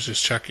 so I was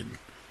just checking.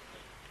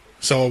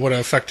 So it would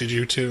have affected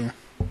you, too.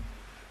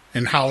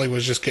 And Holly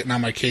was just getting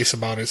on my case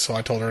about it, so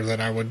I told her that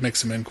I would make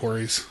some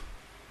inquiries.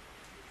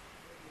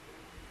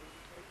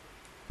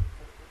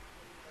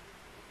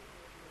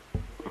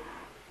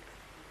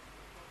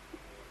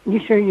 You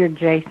sure you're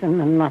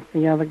Jason and not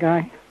the other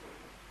guy?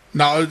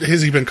 Now,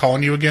 has he been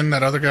calling you again,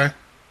 that other guy?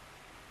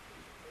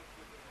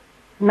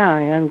 No,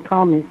 he hasn't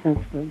called me since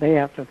the day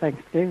after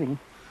Thanksgiving.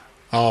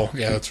 Oh,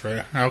 yeah, that's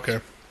right. Okay.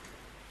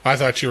 I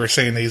thought you were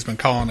saying that he's been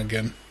calling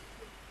again.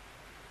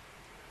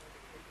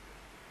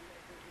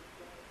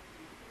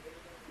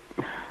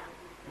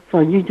 So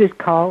you just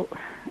call...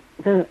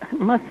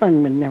 My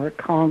son would never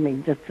call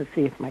me just to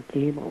see if my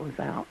cable was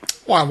out.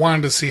 Well, I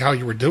wanted to see how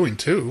you were doing,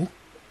 too.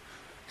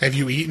 Have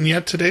you eaten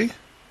yet today?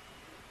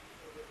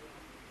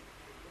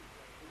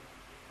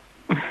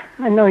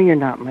 I know you're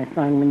not my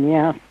son when you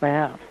ask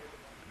that.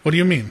 What do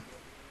you mean?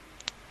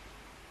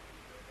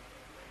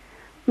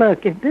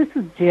 Look, if this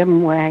is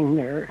Jim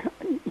Wagner,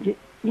 you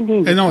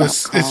need to No,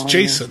 stop it's calling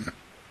Jason. me.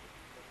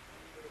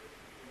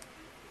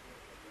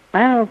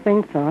 I don't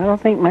think so. I don't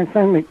think my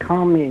son would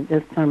call me at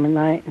this time of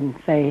night and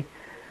say,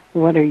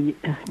 "What are you?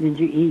 Did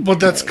you eat?" Well,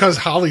 that's because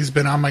Holly's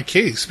been on my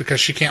case because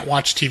she can't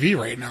watch TV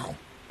right now.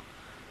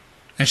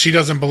 And she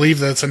doesn't believe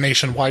that it's a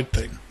nationwide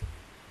thing.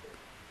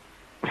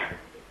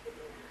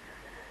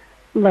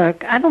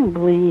 Look, I don't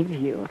believe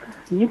you.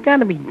 You got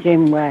to be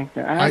Jim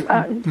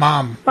Wagner.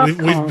 Mom,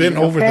 we've been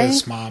over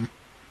this, Mom.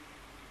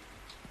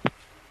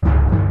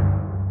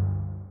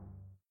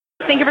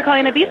 Thank you for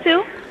calling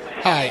Abisu.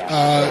 Hi,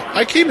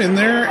 I came in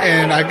there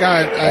and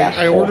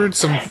I ordered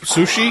some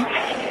sushi.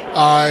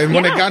 And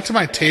when it got to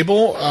my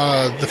table,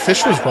 the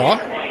fish was raw.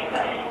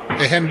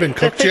 It hadn't been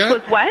cooked yet. The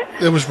fish was what?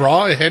 It was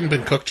raw. It hadn't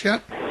been cooked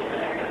yet.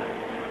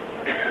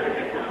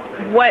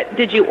 What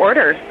did you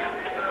order?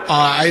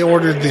 I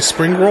ordered the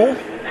spring roll,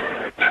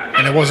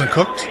 and it wasn't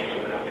cooked.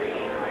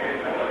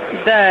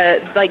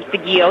 The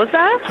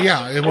gyoza?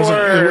 Yeah, it wasn't.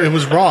 It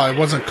was raw. It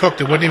wasn't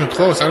cooked. It wasn't even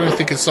close. I don't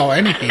think it saw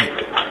any heat.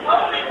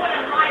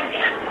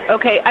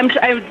 Okay,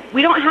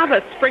 we don't have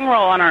a spring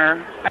roll on our...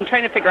 I'm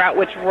trying to figure out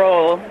which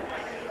roll...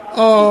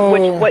 Oh.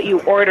 What you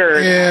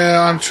ordered.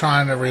 Yeah, I'm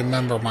trying to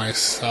remember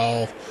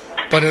myself.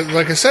 But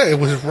like I said, it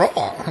was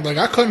raw. Like,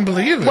 I couldn't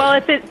believe it. Well,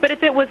 if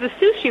it was a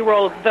sushi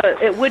roll,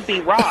 it would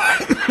be raw.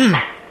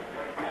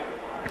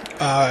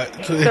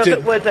 So if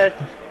it was a...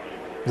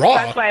 Raw?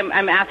 That's why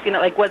I'm asking it,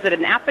 like, was it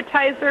an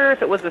appetizer?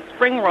 If it was a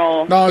spring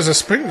roll... No, it was a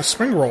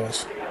spring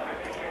rolls.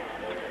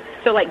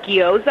 So, like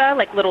gyoza,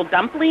 like little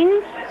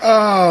dumplings?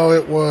 Oh,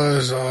 it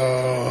was...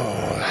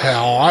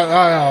 hell.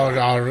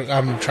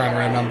 I'm trying to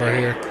remember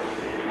here.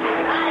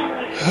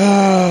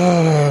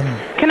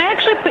 Can I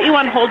actually put you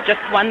on hold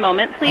just one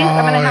moment, please?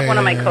 I'm going to have one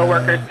of my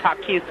coworkers talk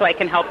to you so I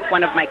can help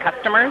one of my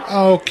customers.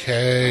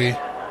 Okay.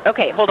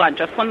 Okay, hold on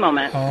just one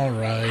moment. All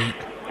right.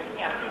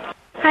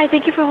 Hi,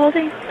 thank you for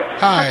holding.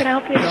 Hi. How can I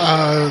help you?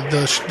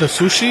 The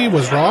sushi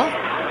was raw.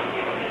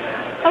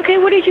 Okay,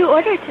 what did you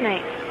order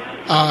tonight?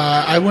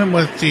 I went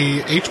with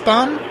the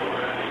H-bomb.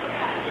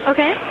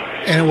 Okay.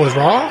 And it was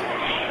raw?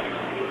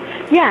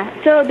 Yeah,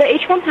 so the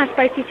H-bomb has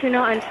spicy tuna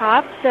on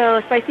top,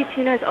 so spicy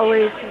tuna is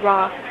always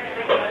raw.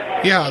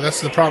 Yeah,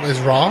 that's the problem. It's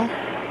raw?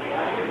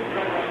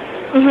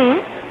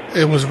 Mm-hmm.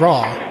 It was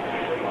raw.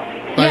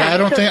 Like, Yeah, I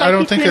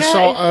don't think it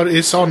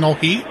saw no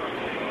heat.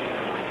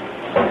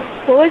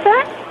 What was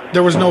that?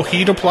 There was no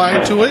heat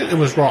applied to it. It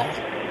was raw.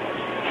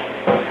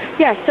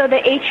 Yeah, so the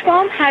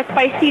H-bomb has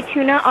spicy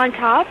tuna on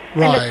top,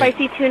 and the Right.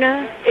 spicy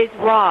tuna is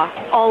raw,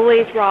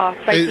 always raw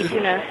spicy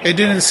tuna. It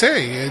didn't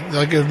say.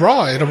 It's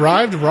raw. It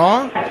arrived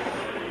raw.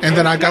 And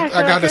then I got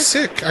it says-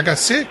 sick. I got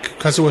sick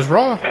because it was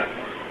raw.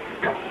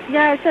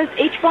 Yeah, it says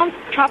H-bomb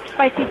chopped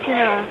spicy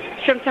tuna,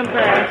 shrimp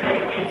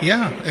tempura.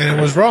 Yeah, and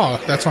it was raw.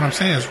 That's what I'm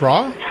saying. It's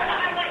raw?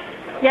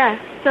 Yeah,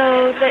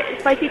 so the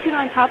spicy tuna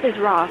on top is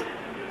raw.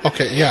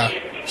 Okay, yeah.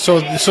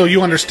 So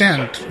you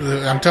understand.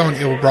 I'm telling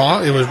you, it was raw.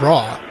 It was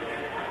raw.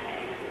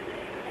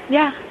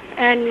 Yeah,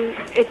 and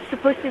it's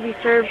supposed to be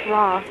served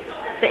raw,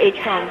 the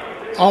H-bomb.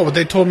 Oh, but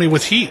they told me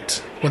with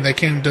heat. When they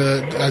came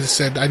to, I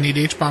said, I need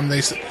H-bomb. I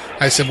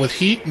said with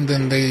heat, and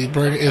then they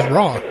bring it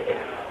raw.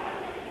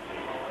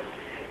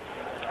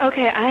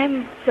 Okay,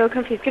 I'm so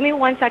confused. Give me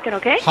 1 second,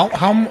 okay?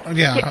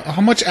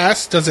 How much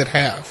ass does it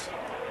have?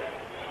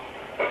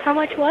 How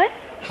much what?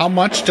 How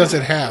much does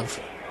it have?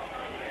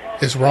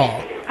 Is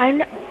raw.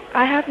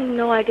 I have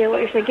no idea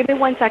what you're saying. Give me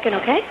 1 second,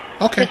 okay?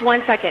 Okay. Just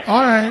 1 second.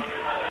 All right.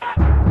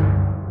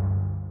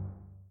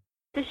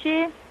 Is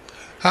she?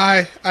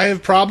 Hi, I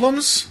have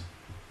problems.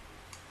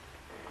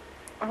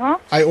 Uh-huh.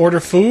 I order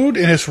food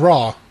and it's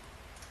raw.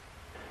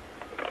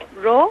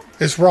 Raw?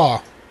 It's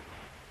raw.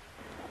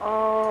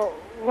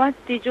 What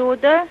did you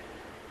order?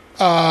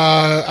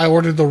 I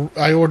ordered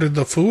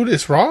the food.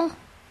 It's raw.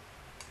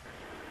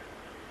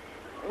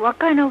 What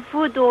kind of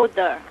food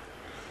order?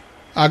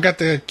 I got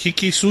the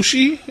Kiki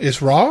sushi.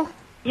 It's raw.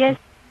 Yes.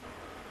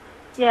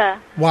 Yeah.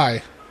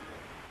 Why?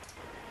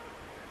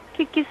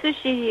 Kiki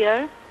sushi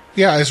here.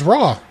 Yeah, it's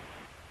raw.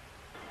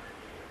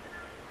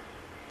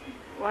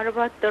 What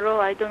about the raw?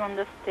 I don't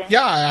understand.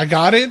 Yeah, I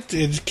got it.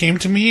 It came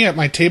to me at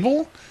my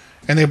table,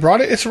 and they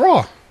brought it. It's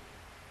raw.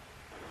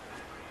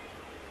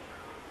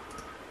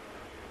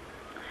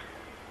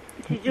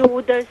 Did you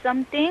order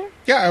something?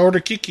 Yeah, I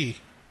ordered Kiki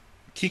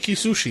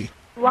sushi.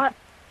 What?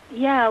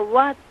 Yeah,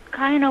 what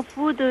kind of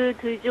food did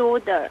you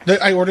order?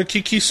 I ordered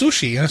Kiki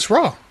sushi, and it's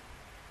raw.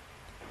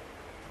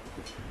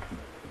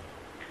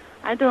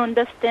 I don't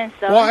understand,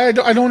 sir. Well, I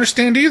don't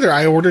understand either.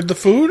 I ordered the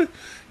food,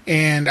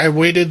 and I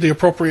waited the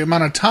appropriate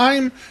amount of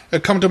time.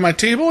 It come to my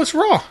table, it's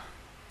raw.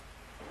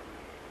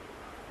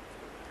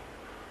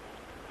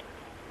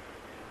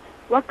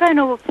 What kind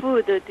of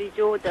food did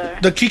you order?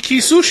 The Kiki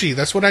sushi,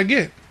 that's what I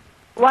get.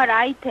 What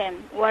item?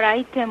 What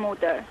item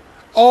order?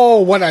 Oh,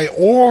 what I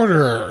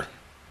order.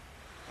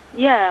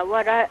 Yeah,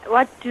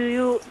 what did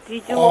you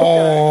order?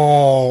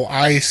 Oh,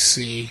 I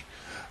see.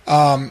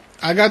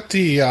 I got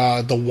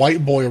the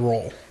white boy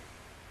roll.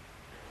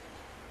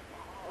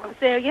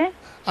 Say again?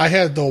 I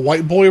had the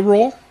white boy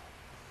roll,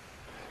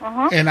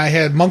 Uh-huh. and I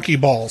had monkey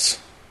balls.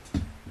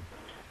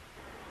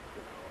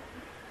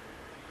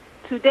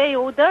 Today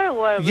order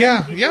or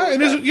Yeah,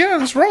 it is.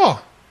 Yeah, it's raw.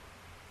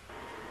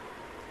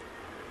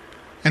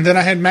 And then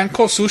I had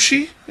manko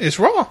sushi. It's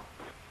raw.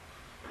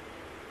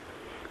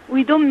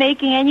 We don't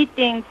making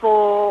anything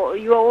for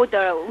your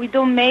order. We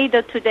don't made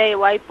today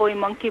white boy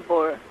monkey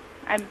ball.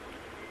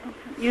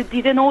 You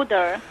didn't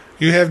order.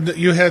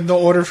 You had no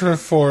order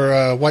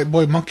for white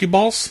boy monkey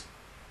balls?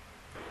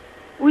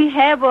 We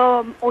have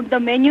on the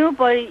menu,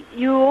 but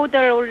you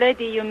order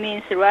already. You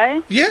means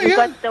right? Yeah, you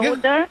got the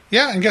order.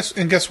 Yeah, and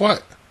guess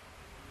what?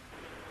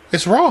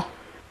 It's raw.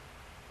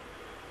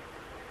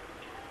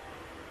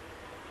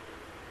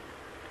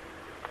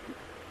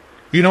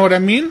 You know what I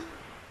mean?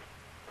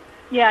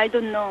 Yeah, I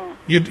don't know.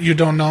 You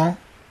don't know?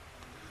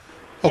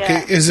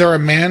 Okay, Yeah. Is there a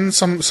man,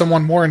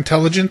 someone more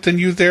intelligent than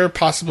you there,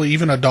 possibly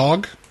even a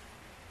dog?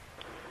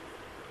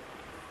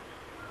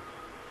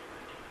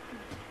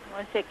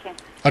 1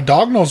 second. A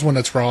dog knows when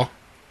it's raw.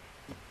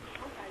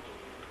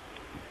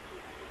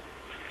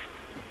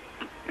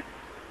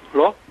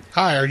 Hello?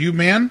 Hi, are you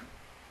man?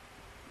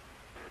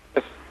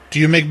 Do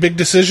you make big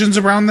decisions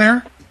around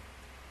there?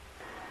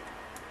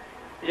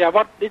 Yeah,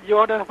 what did you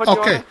order? What you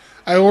Okay, order?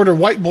 I ordered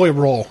white boy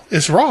roll.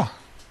 It's raw.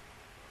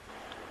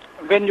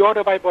 When you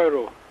order by boy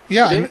roll?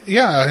 Yeah, Today?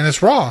 and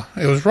it's raw.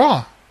 It was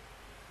raw.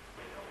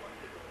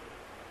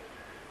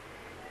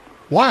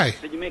 Why?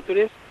 Did you make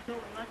today?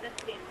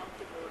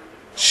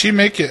 She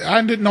make it.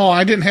 I didn't know.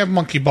 I didn't have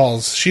monkey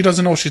balls. She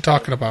doesn't know what she's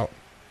talking about.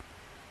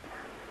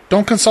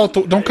 Don't consult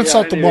the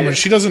anyway. woman.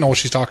 She doesn't know what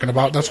she's talking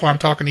about. That's why I'm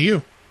talking to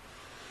you.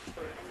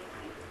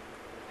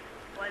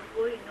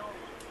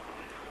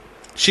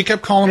 She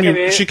kept calling me.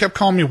 Anyway. She kept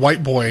calling me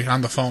white boy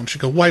on the phone. She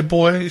go white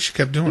boy. She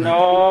kept doing it.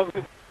 No,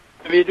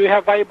 we do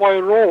have white boy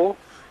roll.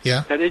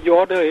 Yeah. That did you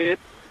order it?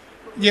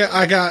 Yeah.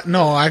 I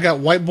got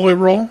white boy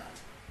roll.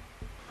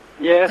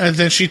 Yes. And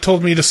then she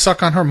told me to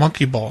suck on her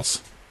monkey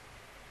balls.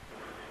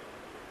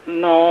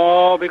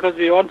 No, because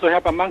we also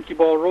have a monkey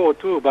ball roll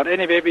too. But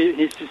anyway,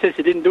 she says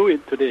she didn't do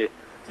it today.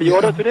 Did you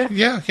order today?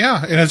 Yeah,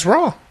 and it's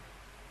raw.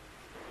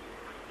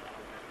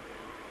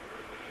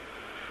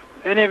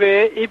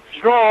 Anyway, if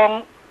it's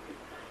wrong,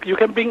 you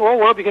can bring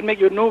over. We can make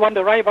you a new one,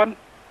 the right one.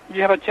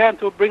 You have a chance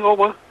to bring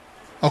over.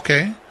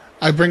 Okay.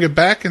 I bring it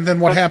back, and then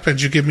what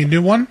happens? You give me a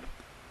new one?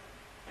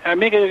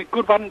 Make a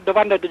good one, the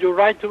one that you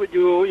write to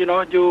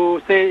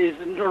you say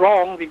is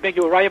wrong. We make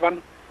you a right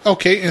one.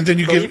 Okay, and then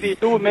you So give if you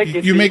do make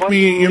it, you we make want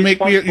me to you make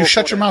me responsible you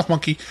shut for your that. mouth,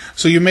 monkey.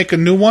 So you make a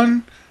new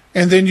one,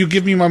 and then you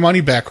give me my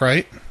money back,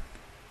 right?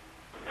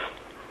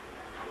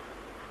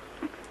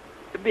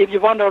 If you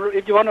want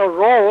a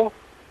roll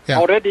Yeah.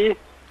 already,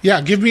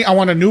 Yeah, give me. I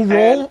want a new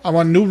roll. I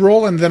want a new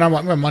roll, and then I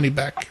want my money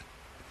back.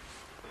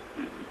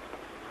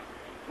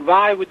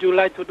 why would you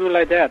like to do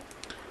like that?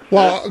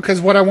 Well,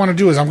 because what I want to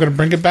do is I'm going to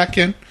bring it back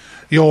in.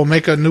 You'll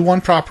make a new one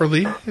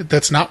properly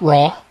that's not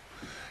raw,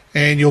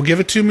 and you'll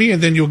give it to me,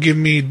 and then you'll give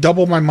me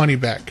double my money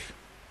back.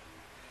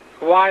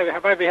 Why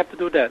we have to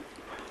do that?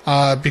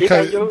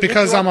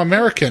 Because I'm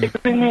American. If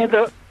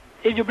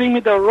you bring me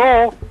the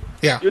roll,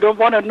 Yeah. you don't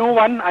want a new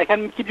one, I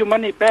can give you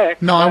money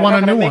back. No, I I'm want not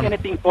a gonna new make one.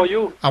 anything for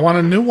you. I want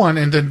a new one,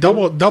 and then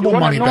double You want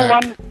money a new back.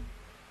 one?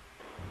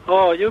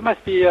 Oh, you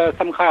must be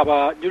some kind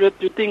of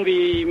you think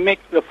we make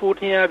the food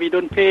here, we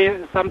don't pay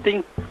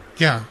something?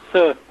 Yeah.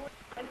 Sir,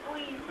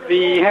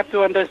 we have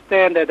to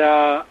understand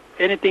that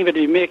anything that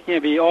we make here,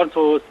 we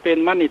also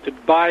spend money to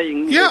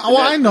buying. Yeah,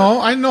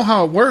 well, I know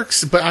how it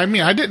works, but I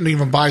mean, I didn't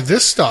even buy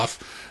this stuff.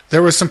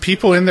 There was some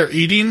people in there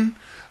eating,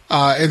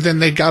 and then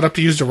they got up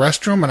to use the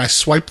restroom, and I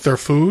swiped their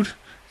food,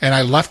 and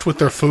I left with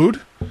their food.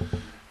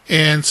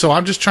 And so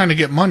I'm just trying to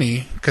get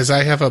money, because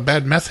I have a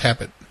bad meth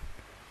habit.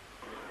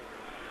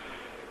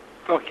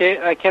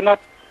 Okay, I cannot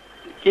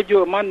give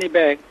you money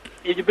back.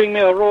 If you bring me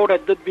a roll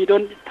that you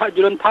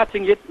don't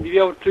touching it, we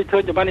will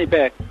return your money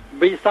back.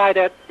 Besides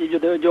that, if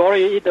you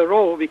already eat the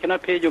roll, we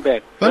cannot pay you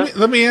back.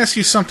 Let me ask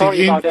you something.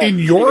 Sorry about that.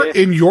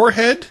 In your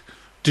head,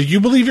 do you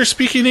believe you're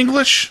speaking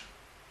English?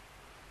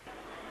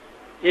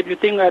 If you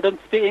think I don't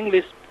speak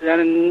English,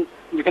 then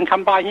you can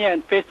come by here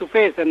and face to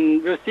face,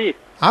 and we'll see.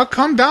 I'll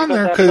come down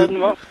there Because that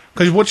doesn't work.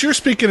 because what you're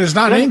speaking is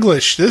not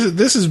English.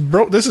 This is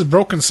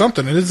broken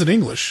something. It isn't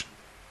English.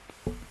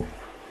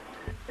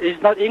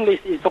 It's not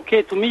English. It's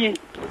okay to me.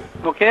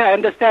 Okay, I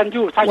understand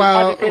you. Try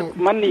to take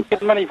money,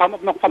 get money from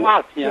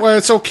us. Yeah. Well,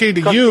 it's okay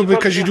to you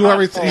because you do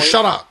everything.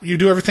 Shut up. You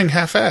do everything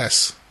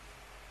half-ass.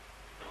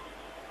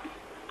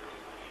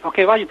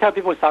 Okay, why you tell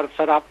people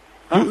shut up?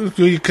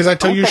 Because I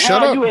tell you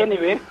shut up. You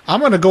anyway? I'm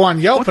going to go on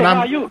Yelp and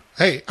I'm you?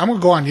 Hey, I'm going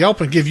to go on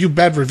Yelp and give you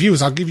bad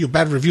reviews. I'll give you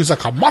bad reviews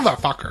like a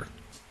motherfucker.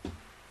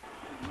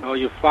 Oh,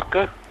 you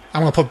fucker.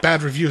 I'm going to put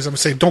bad reviews. I'm going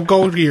to say, don't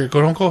go here.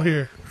 Don't go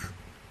here.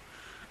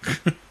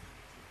 I'm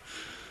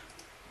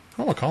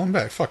going to call him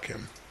back. Fuck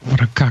him.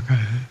 What a caca.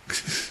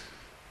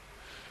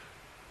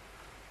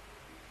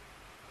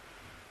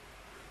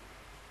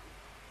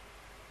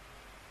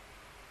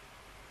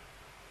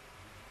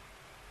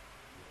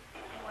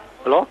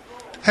 Hello?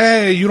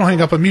 Hey, you don't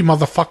hang up on me,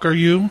 motherfucker,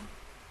 you.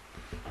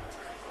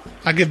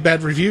 I give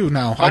bad review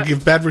now. I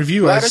give bad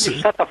review. Why don't you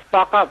shut the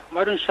fuck up?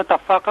 Why don't you shut the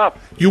fuck up?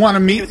 You want to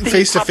meet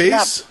face to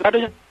face?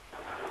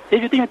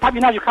 If you think you're tough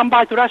enough, you come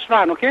by to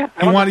restaurant, okay?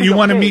 You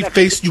want to meet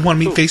face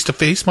to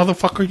face,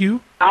 motherfucker,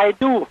 you? I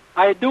do.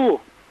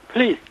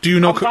 Please. Do you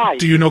know karate?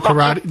 Do you know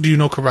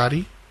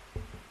karate?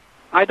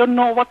 I don't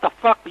know what the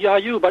fuck you are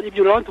you, but if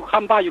you want to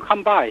come by, you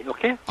come by,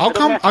 okay? I'll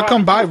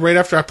come by right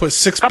after I put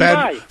six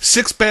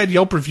bad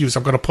Yelp reviews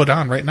I'm going to put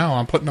on right now.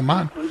 I'm putting them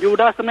on. You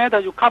doesn't matter.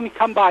 You come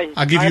by.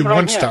 I'll give you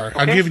one star. Okay?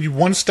 I'm giving you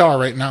 1 star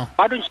right now.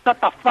 Why don't you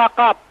shut the fuck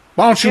up?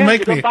 Why don't you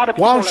make me?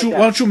 Why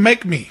don't you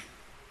make me?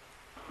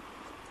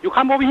 You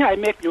come over here, I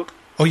make you.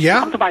 Oh yeah?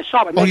 Come to my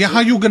shop, I make you.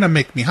 How you gonna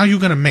make me? How you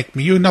gonna make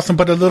me? You're nothing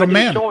but a little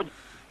man.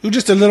 You're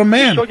just a little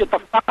man. Show you the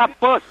fuck up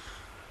first.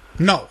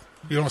 No,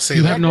 you don't say that.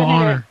 You have no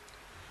honor.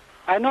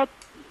 I know.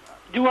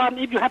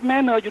 If you have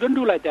manners, you don't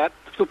do like that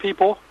to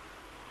people.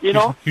 You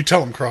know. You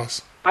tell them,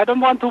 Cross. I don't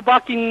want to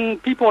barking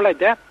people like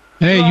that.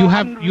 Hey, you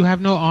have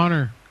no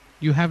honor.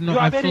 You have no. You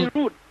are very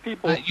rude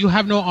people. You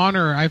have no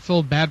honor. I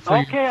feel bad for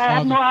you. Okay, I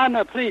have no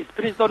honor. Please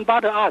don't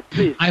bother us,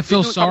 please. I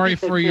feel sorry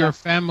for your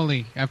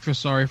family. I feel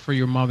sorry for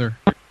your mother.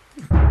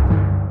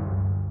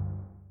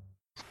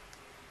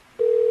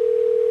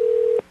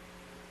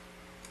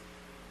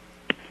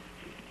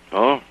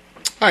 Oh.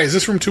 Hi, is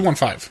this room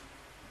 215?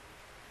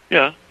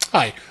 Yeah.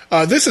 Hi,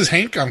 this is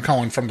Hank. I'm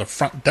calling from the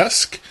front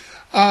desk.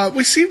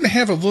 We seem to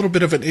have a little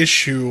bit of an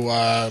issue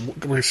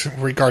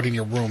regarding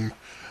your room.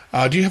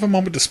 Do you have a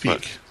moment to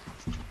speak?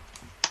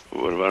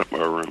 What about my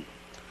room?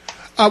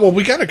 Well,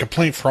 we got a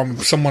complaint from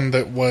someone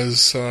that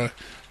was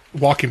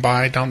walking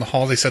by down the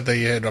hall. They said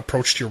they had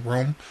approached your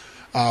room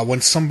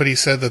when somebody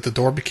said that the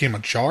door became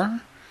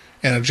ajar,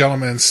 and a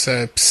gentleman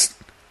said, "Psst,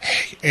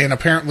 hey," and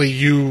apparently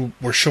you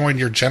were showing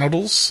your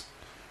genitals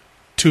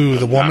to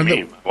the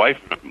woman.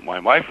 My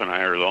wife and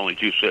I are the only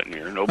two sitting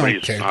here.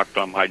 Nobody's knocked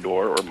on my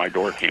door, or my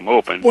door came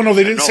open. Well, no,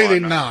 they didn't say they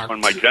knocked on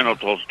my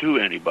genitals to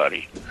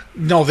anybody.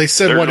 No, they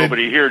said there's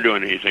nobody here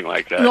doing anything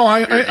like that. No,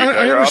 I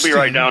understand. I'll be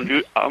right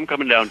down. I'm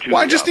coming down to.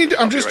 Well, I'm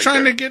just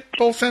trying to get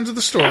both ends of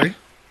the story.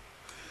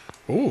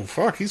 Oh,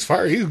 fuck, he's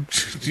fired. You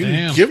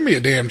give me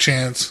a damn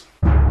chance.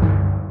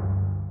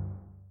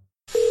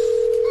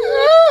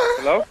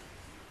 Hello?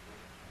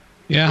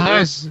 Yeah,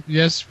 hi.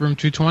 Yes, room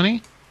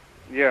 220?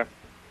 Yeah.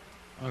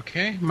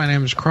 Okay, my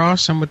name is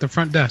Cross. I'm with the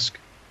front desk.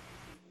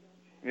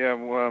 Yeah,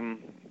 what's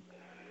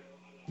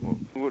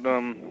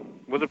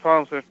the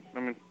problem, sir? I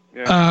mean,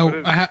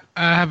 yeah.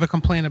 I have a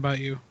complaint about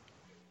you.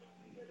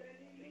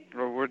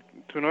 Oh, we're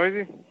too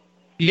noisy?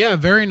 Yeah,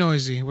 very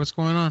noisy. What's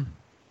going on?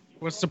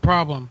 What's the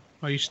problem?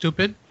 Are you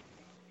stupid?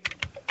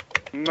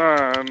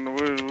 Nah,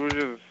 we're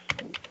just...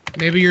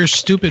 Maybe you're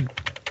stupid.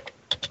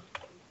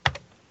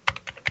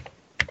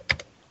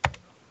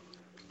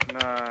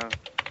 Nah.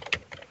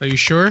 Are you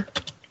sure?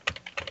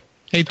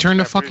 Hey, turn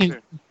the fucking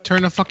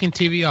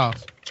TV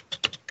off.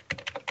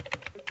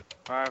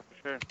 Alright, for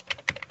sure.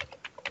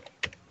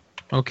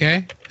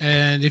 Okay,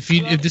 and if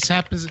this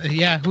happens,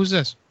 yeah, who's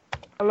this?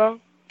 Hello?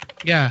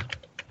 Yeah,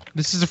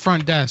 this is the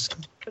front desk.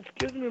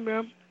 Excuse me,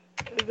 ma'am.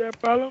 Is there a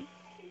problem?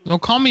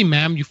 Don't call me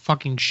ma'am, you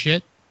fucking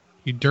shit.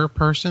 You dirt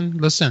person.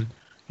 Listen,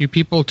 you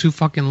people are too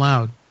fucking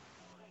loud.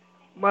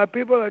 My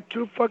people are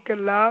too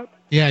fucking loud?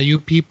 Yeah, you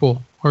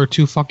people are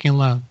too fucking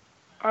loud.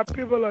 Our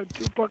people are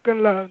too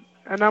fucking loud.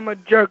 And I'm a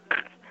jerk.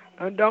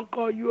 And don't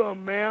call you a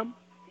ma'am.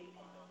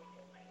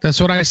 That's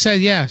what I said,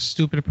 yeah,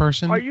 stupid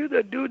person. Are you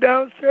the dude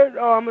downstairs?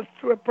 Oh, I'm a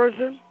stupid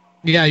person?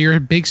 Yeah, you're a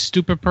big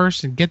stupid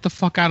person. Get the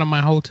fuck out of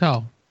my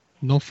hotel.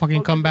 No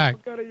fucking come back.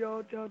 Get the fuck out of your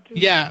hotel too.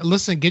 Yeah,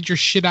 listen, get your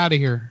shit out of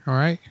here,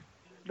 alright?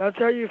 That's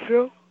how you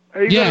feel?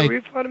 Are you going to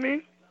refund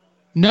me?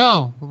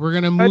 No, we're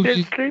going to move you. I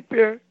didn't sleep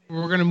here.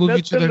 We're going to move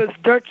you to the... Nothing was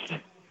touched.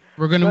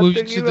 We're going to move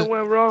you to Nothing even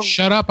went wrong.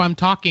 Shut up, I'm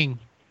talking.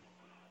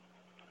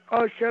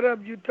 Oh, shut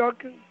up, you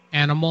talking?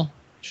 Animal.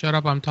 Shut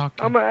up, I'm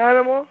talking. I'm an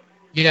animal?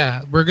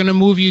 Yeah, we're gonna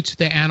move you to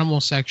the animal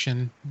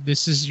section.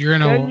 You're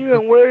in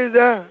and where is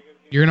that?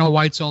 You're in a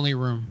whites only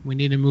room. We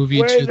need to move you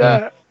where to is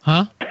that?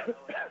 Huh?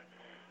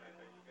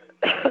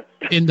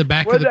 In the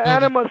back Where's of the building.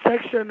 animal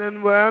section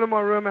and where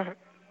animal room at?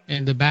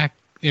 In the back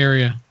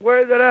area. Where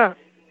is it at?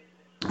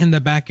 In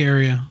the back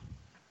area.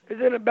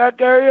 Is it in the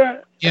back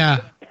area?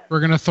 Yeah.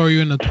 We're gonna throw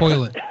you in the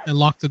toilet and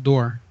lock the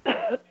door.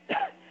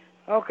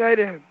 Okay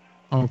then.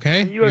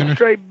 Okay. And you a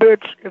straight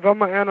bitch if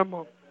I'm an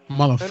animal.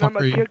 Motherfucker. And I'm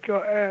gonna kick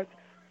your ass.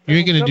 You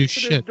ain't gonna Come do to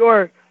shit. This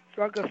door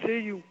so I can see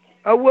you.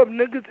 I whoop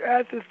niggas'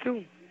 asses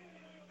too.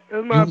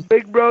 It's my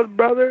big bro's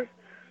brother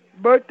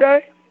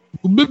birthday.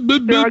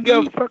 Can I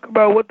give a fuck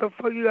about what the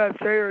fuck you gotta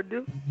say or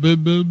do?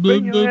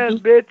 Bring your ass,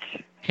 bitch.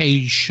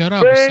 Hey, shut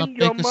up. Bring Stop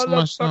your making so much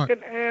noise.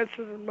 motherfucking ass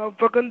to the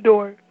motherfucking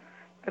door,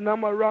 and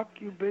I'ma rock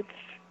you, bitch,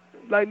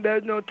 like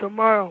there's no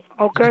tomorrow.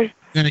 Okay? I'm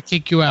gonna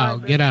kick you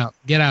out. Get out.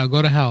 Get out.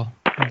 Go to hell.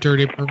 You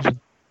dirty person.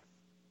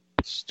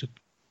 Stupid.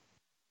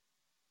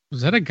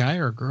 Was that a guy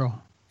or a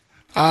girl?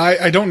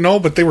 I don't know,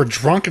 but they were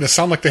drunk and it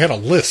sounded like they had a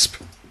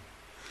lisp.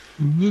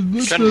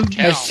 Shouldn't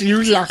count.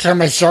 You like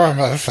I'm a sorry,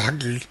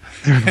 motherfucker.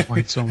 They're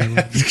white so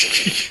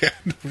Yeah,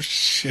 no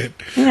shit.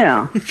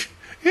 Yeah.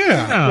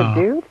 Yeah.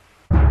 Good dude.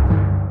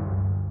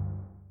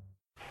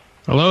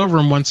 Hello,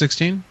 room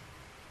 116.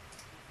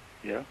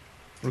 Yeah.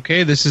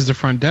 Okay, this is the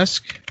front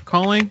desk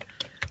calling.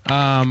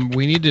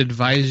 We need to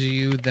advise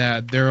you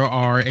that there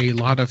are a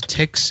lot of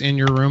ticks in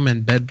your room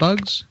and bed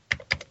bugs.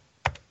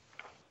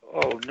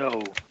 Oh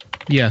no.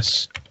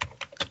 Yes.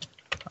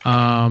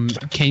 Are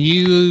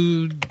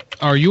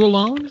you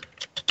alone?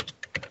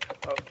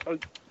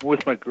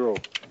 With my girl.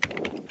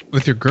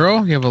 With your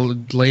girl? You have a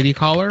lady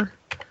caller?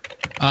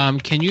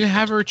 Can you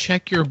have her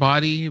check your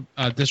body,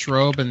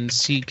 disrobe, and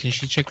see? Can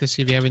she check to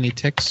see if you have any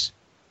ticks?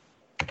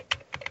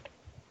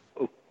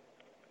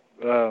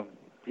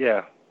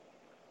 Yeah.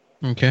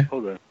 Okay.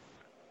 Hold on.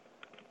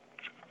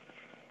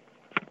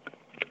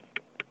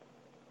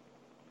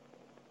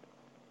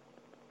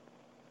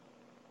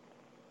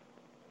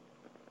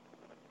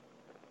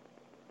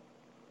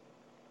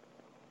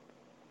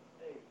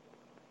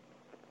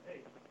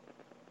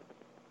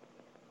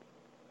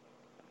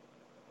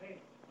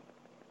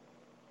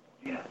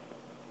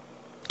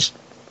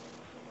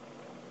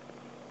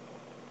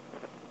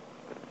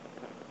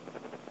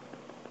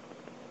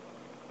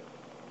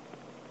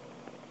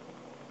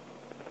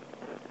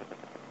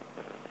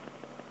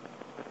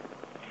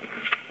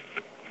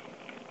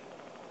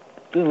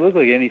 Doesn't look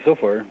like any so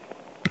far.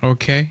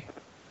 Okay.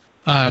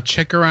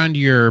 Check around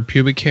your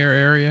pubic hair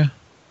area.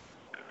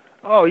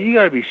 Oh, you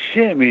gotta be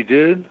shitting me,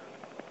 dude.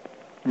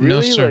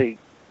 Really? No, sir. Like,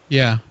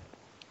 yeah.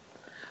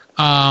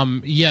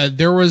 Yeah,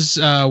 there was,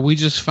 we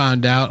just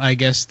found out, I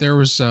guess there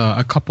was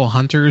a couple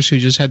hunters who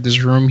just had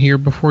this room here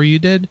before you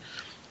did.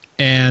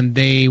 And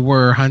they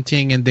were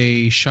hunting and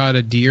they shot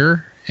a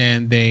deer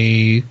and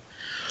they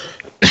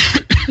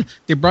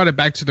they brought it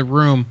back to the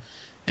room.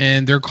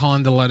 And they're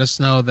calling to let us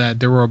know that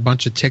there were a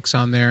bunch of ticks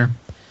on there,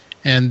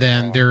 and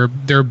then there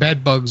are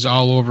bed bugs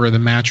all over the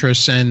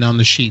mattress and on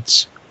the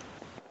sheets.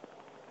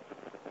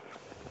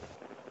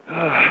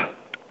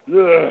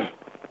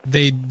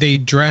 They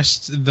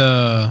dressed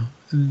the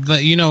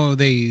you know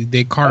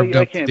they carved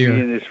up the can't deer. be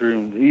in this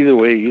room. Either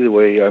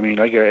way. I mean,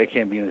 I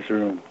can't be in this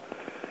room.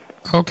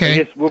 Okay.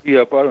 I guess we'll be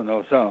up. I don't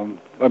know something.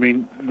 I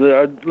mean,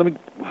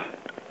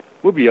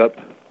 we'll be up.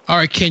 All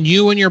right, can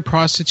you and your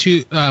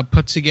prostitute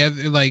put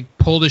together, like,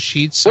 pull the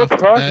sheets off the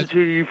bed? What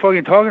prostitute are you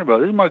fucking talking about?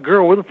 This is my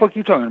girl. What the fuck are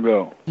you talking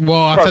about?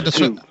 Well, I thought that's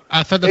Hey,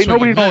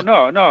 what you meant.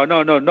 No.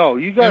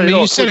 You guys. I mean,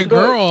 you said a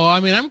girl. I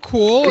mean, I'm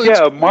cool.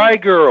 Yeah, my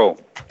girl.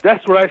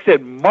 That's what I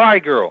said. My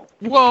girl.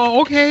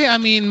 Well, okay. I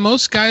mean,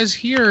 most guys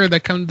here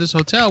that come to this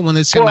hotel when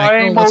they say my girl,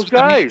 I ain't most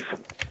guys.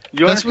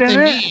 You that's what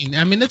understand they mean.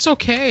 I mean, it's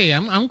okay.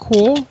 I'm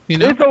cool. You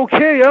know. It's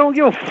okay. I don't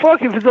give a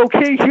fuck if it's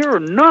okay here or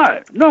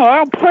not. No, I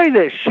don't play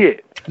that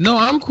shit. No,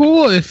 I'm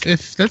cool. If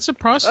that's a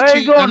prostitute, I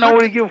ain't going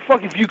nowhere to give a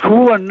fuck if you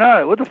cool or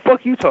not. What the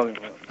fuck are you talking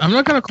about? I'm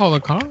not gonna call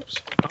the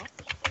cops.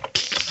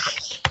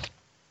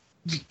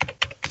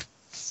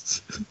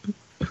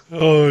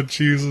 Oh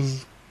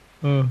Jesus!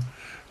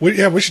 We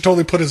should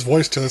totally put his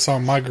voice to the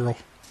song "My Girl."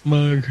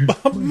 My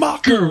girl. My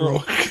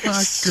girl.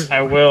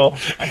 I will.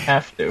 I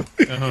have to.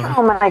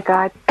 Oh my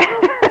God.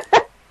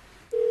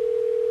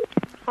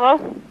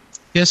 Hello?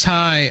 Yes.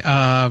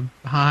 Hi.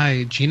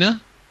 Hi, Gina.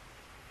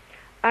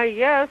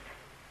 Yes.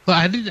 Well,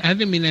 I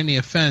didn't mean any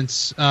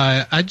offense.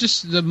 I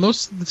just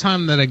most of the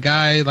time that a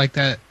guy like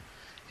that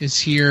is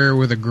here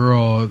with a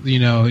girl, you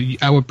know,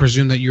 I would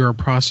presume that you're a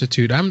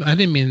prostitute. I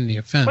didn't mean any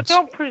offense. But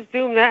don't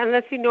presume that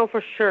unless you know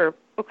for sure,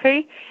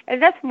 okay?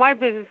 And that's my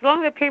business. As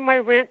long as I pay my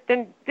rent,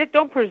 then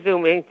don't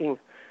presume anything.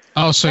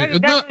 Oh, so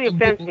that really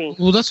offends me.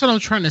 Well, that's what I'm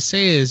trying to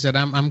say is that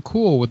I'm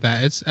cool with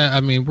that. It's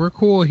I mean, we're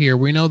cool here.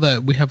 We know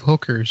that we have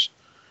hookers,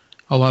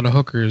 a lot of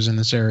hookers in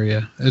this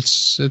area.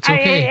 It's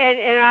okay.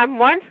 And I'm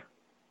one?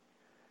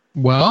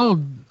 Well,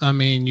 I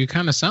mean, you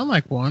kind of sound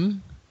like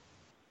one.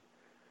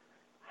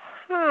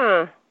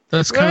 Huh.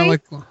 That's kind of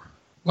like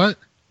what?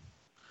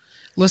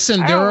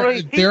 Listen,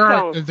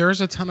 there's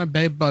a ton of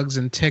bed bugs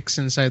and ticks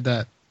inside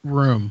that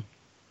room.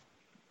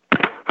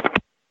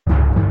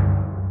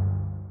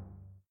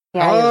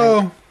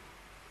 Hello.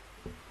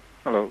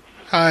 Hello.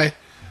 Hi.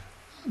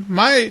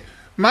 My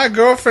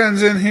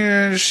girlfriend's in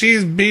here and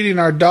she's beating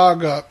our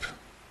dog up.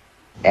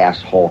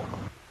 Asshole.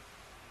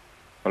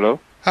 Hello.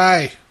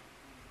 Hi.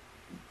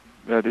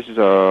 Yeah, this is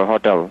a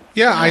hotel.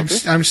 Yeah,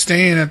 I'm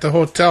staying at the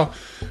hotel,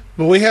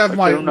 But we have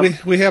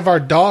we have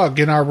our dog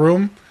in our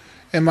room,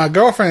 and my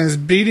girlfriend is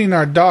beating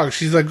our dog.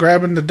 She's like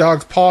grabbing the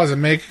dog's paws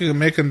and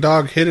making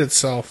dog hit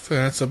itself,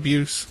 and it's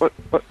abuse.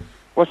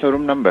 What's the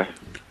room number?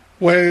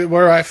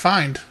 Where I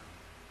find?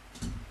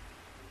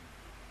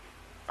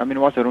 I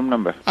mean, what's the room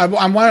number?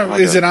 I'm wondering,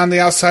 is it on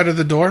the outside of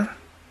the door?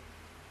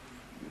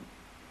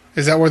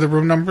 Is that where the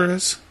room number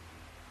is?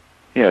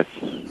 Yes.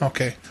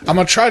 Okay. I'm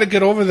going to try to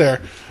get over there,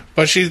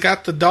 but she's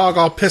got the dog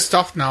all pissed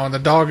off now, and the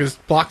dog is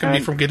blocking me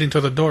from getting to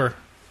the door.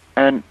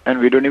 And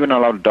we don't even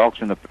allow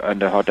dogs in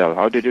the hotel.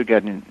 How did you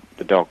get in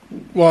the dog?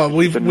 Well,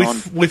 we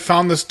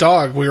found this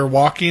dog. We were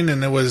walking,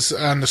 and it was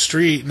on the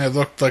street, and it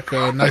looked like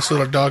a nice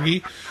little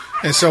doggy.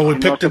 And so we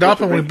picked it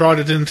up, and we brought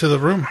it into the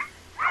room.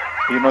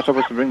 You're not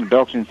supposed to bring the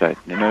dogs inside,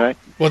 you know that?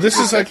 Well, this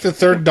is like the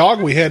third dog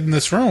we had in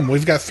this room.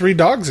 We've got 3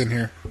 dogs in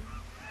here.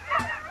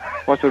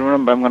 What's the room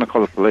number? I'm going to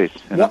call the police.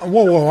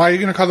 Whoa, why are you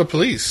going to call the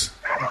police?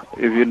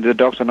 If the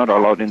dogs are not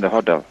allowed in the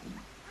hotel.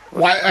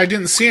 Why? I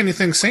didn't see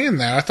anything saying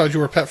that. I thought you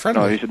were pet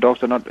friendly. No, the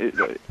dogs are not...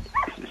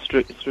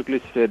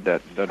 strictly said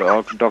that the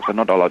dogs are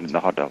not allowed in the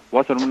hotel.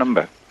 What's the room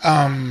number?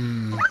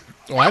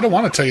 Well, I don't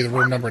want to tell you the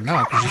room number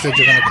now, because you said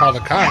you're going to call the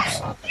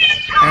cops.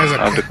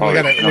 We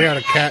got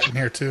a cat in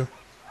here, too.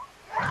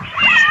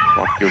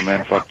 Fuck you,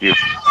 man. Fuck you.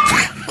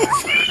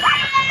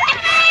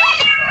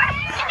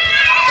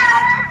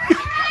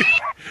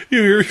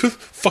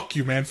 Fuck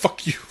you, man.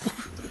 Fuck you.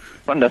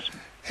 Pandas.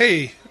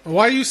 Hey,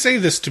 why you say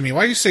this to me?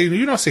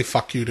 You don't say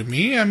fuck you to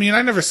me. I mean,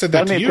 I never said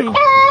that to you.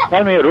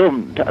 Tell me a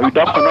room. Dogs are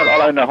not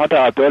allowed in the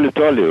hotel. I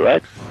told you,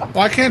 right?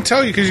 Well, I can't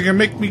tell you because you're going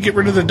to make me get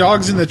rid of the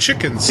dogs and the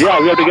chickens. Yeah,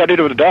 we have to get rid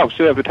of the dogs.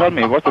 So you have to tell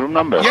me what's the room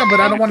number. Yeah, but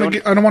I don't want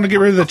to get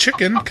rid of the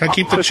chicken. Can I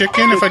keep the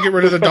chicken if I get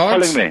rid of the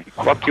dogs? Telling me.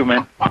 Fuck you,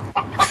 man.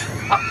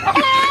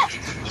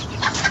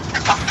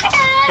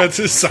 That's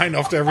his sign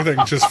off to everything.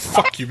 Just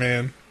fuck you,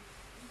 man.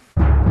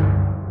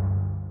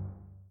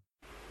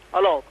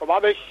 Hello,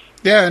 Kababish.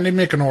 Yeah, I need to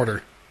make an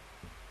order.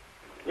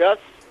 Yes?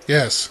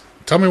 Yes.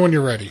 Tell me when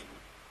you're ready.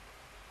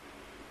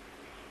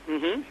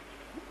 Mm-hmm.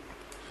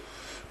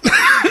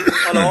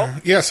 Hello?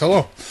 Yes,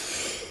 hello.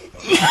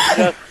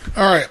 Yes.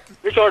 All right.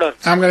 Which order?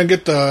 I'm going to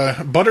get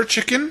the butter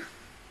chicken.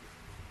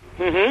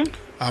 Mm-hmm.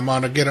 I'm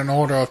going to get an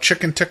order of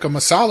chicken tikka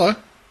masala.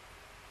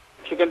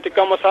 Chicken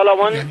tikka masala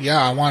one? Yeah,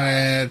 I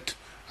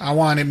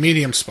want it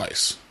medium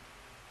spice.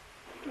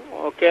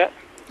 Okay.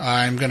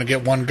 I'm going to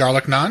get 1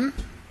 garlic naan.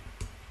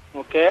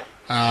 Okay.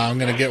 I'm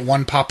going to get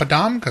 1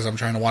 papadam because I'm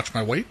trying to watch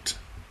my weight.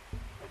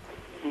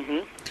 Mm-hmm.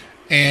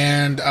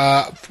 And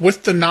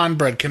with the naan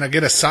bread, can I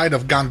get a side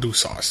of gandu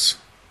sauce?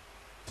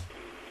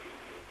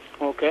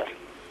 Okay.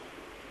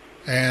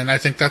 And I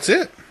think that's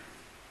it.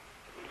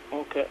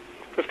 Okay.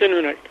 15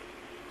 minutes.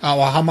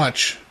 Well, how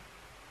much?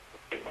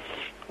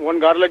 1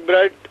 garlic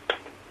bread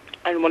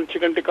and 1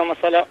 chicken tikka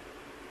masala.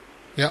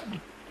 Yep.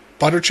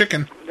 Butter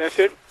chicken. That's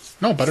it?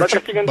 No, butter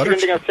chicken. Butter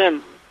chicken,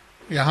 same.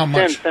 Yeah, how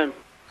much? Same.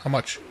 How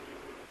much?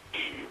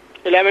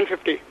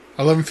 $11.50.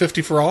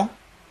 $11.50 for all?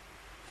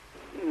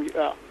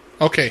 Yeah.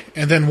 Okay,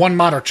 and then 1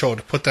 mara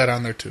chod. Put that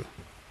on there too.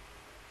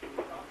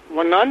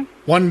 1 naan?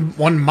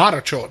 One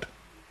mara chod.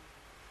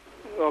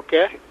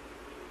 Okay.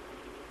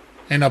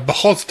 And a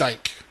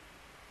beholsteik.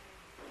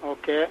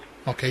 Okay.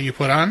 Okay, you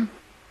put on?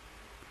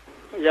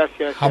 Yes.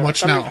 How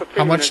much now?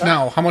 How much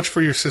now? How much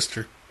for your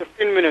sister?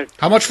 15 minutes.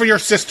 How much for your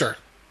sister?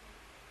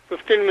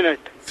 15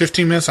 minutes.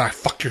 15 minutes? I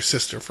fuck your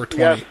sister for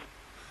 20. Yes.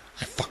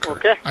 I fuck her.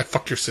 Okay. I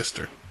fuck your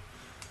sister.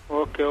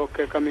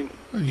 Okay, come in.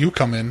 You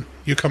come in,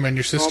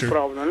 your sister. No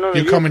problem. No,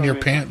 you come in your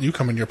pants. You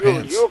come in your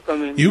pants. You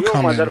come in. You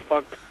come in.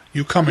 Motherfucker.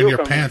 You come in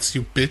your pants,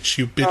 you bitch.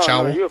 You bitch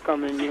owl. No, you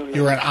come in.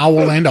 You're an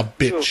owl and a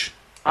bitch.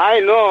 I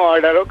know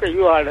order. Okay,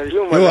 you order.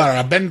 You are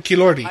a Ben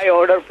Kilordi. I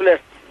order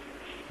flesh.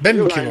 Ben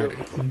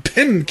Kilordi.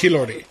 Ben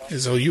Kilordi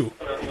is you.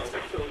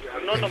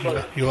 No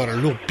number. You are a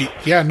little bitch.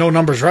 Yeah, no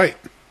number's right.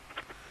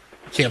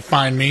 You can't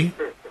find me.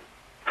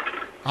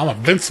 I'm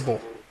invincible.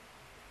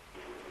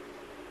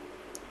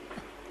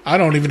 I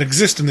don't even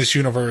exist in this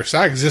universe.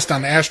 I exist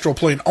on the astral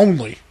plane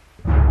only.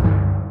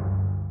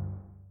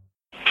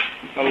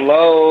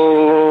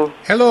 Hello.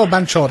 Hello,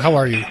 Banchot. How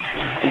are you?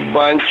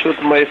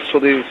 Banchot, my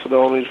study is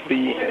only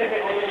free.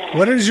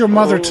 What is your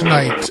mother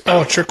tonight?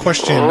 Oh, it's your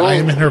question. I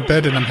am in her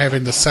bed and I'm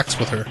having the sex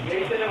with her.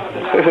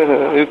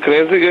 You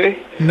crazy guy?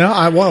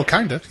 No, well,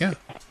 kind of, yeah.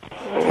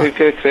 You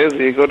get crazy.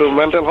 You go to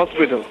mental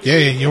hospital. Yeah,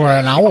 you are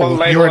an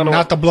owl. You are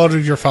not the blood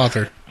of your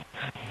father.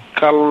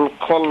 Call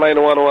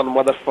 911,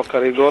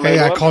 motherfucker. You go 911. Hey,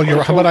 I call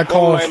your. How about I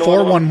call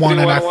 411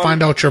 and I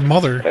find out your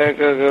mother?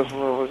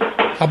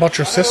 How about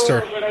your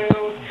sister?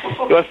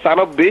 You a son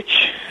of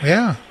bitch.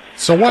 Yeah.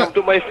 So what? Come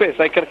to my face.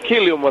 I can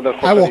kill you,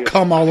 motherfucker. I will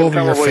come all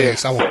over your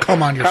face. I will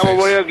come on your face. Come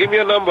over here. Give me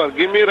a number.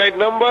 Give me right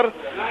number.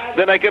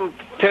 Then I can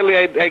tell you.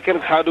 I can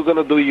how to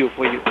gonna do you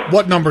for you.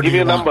 What number do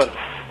you want? Give me a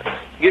number.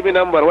 Give me a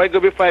number. Why go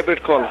be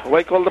private call?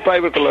 Why call the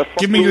private call?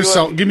 Give me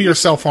your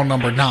cell phone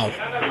number now.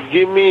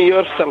 Give me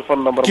your cell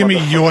phone number. Give me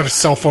your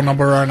cell phone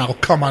number and I'll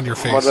come on your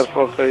face.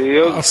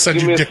 Motherfucker, I'll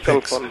send you dick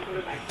pics.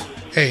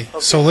 Hey,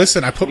 so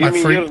listen, I put my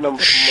finger...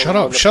 Shut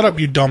up,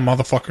 you dumb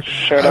motherfucker.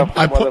 Shut up,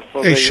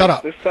 motherfucker. Hey, shut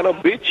up. This son of a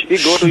bitch,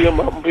 you go to your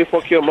mom, you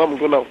fuck your mom,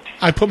 go now.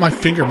 I put my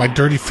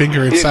dirty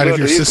finger inside of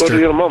your sister. Go to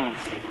your mom.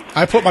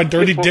 I put my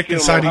dirty dick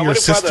inside of your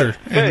sister.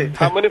 Hey,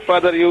 how many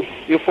fathers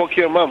you fuck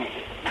your mom?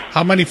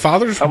 How many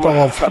fathers?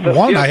 Well,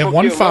 one. I have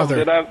one father.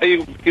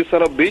 You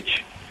son of a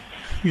bitch.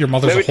 Your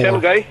mother's maybe a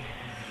whore.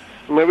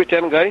 Maybe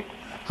 10 guy.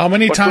 How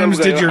many times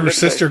did your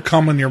sister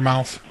come in your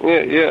mouth?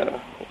 Yeah.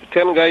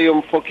 10 guy,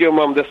 you fuck your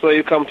mom. That's why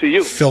you come to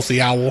you.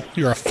 Filthy owl.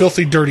 You're a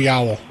filthy, dirty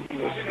owl.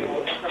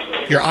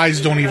 Your eyes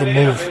don't even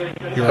move.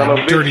 You're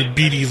a dirty,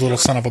 beady little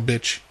son of a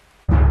bitch.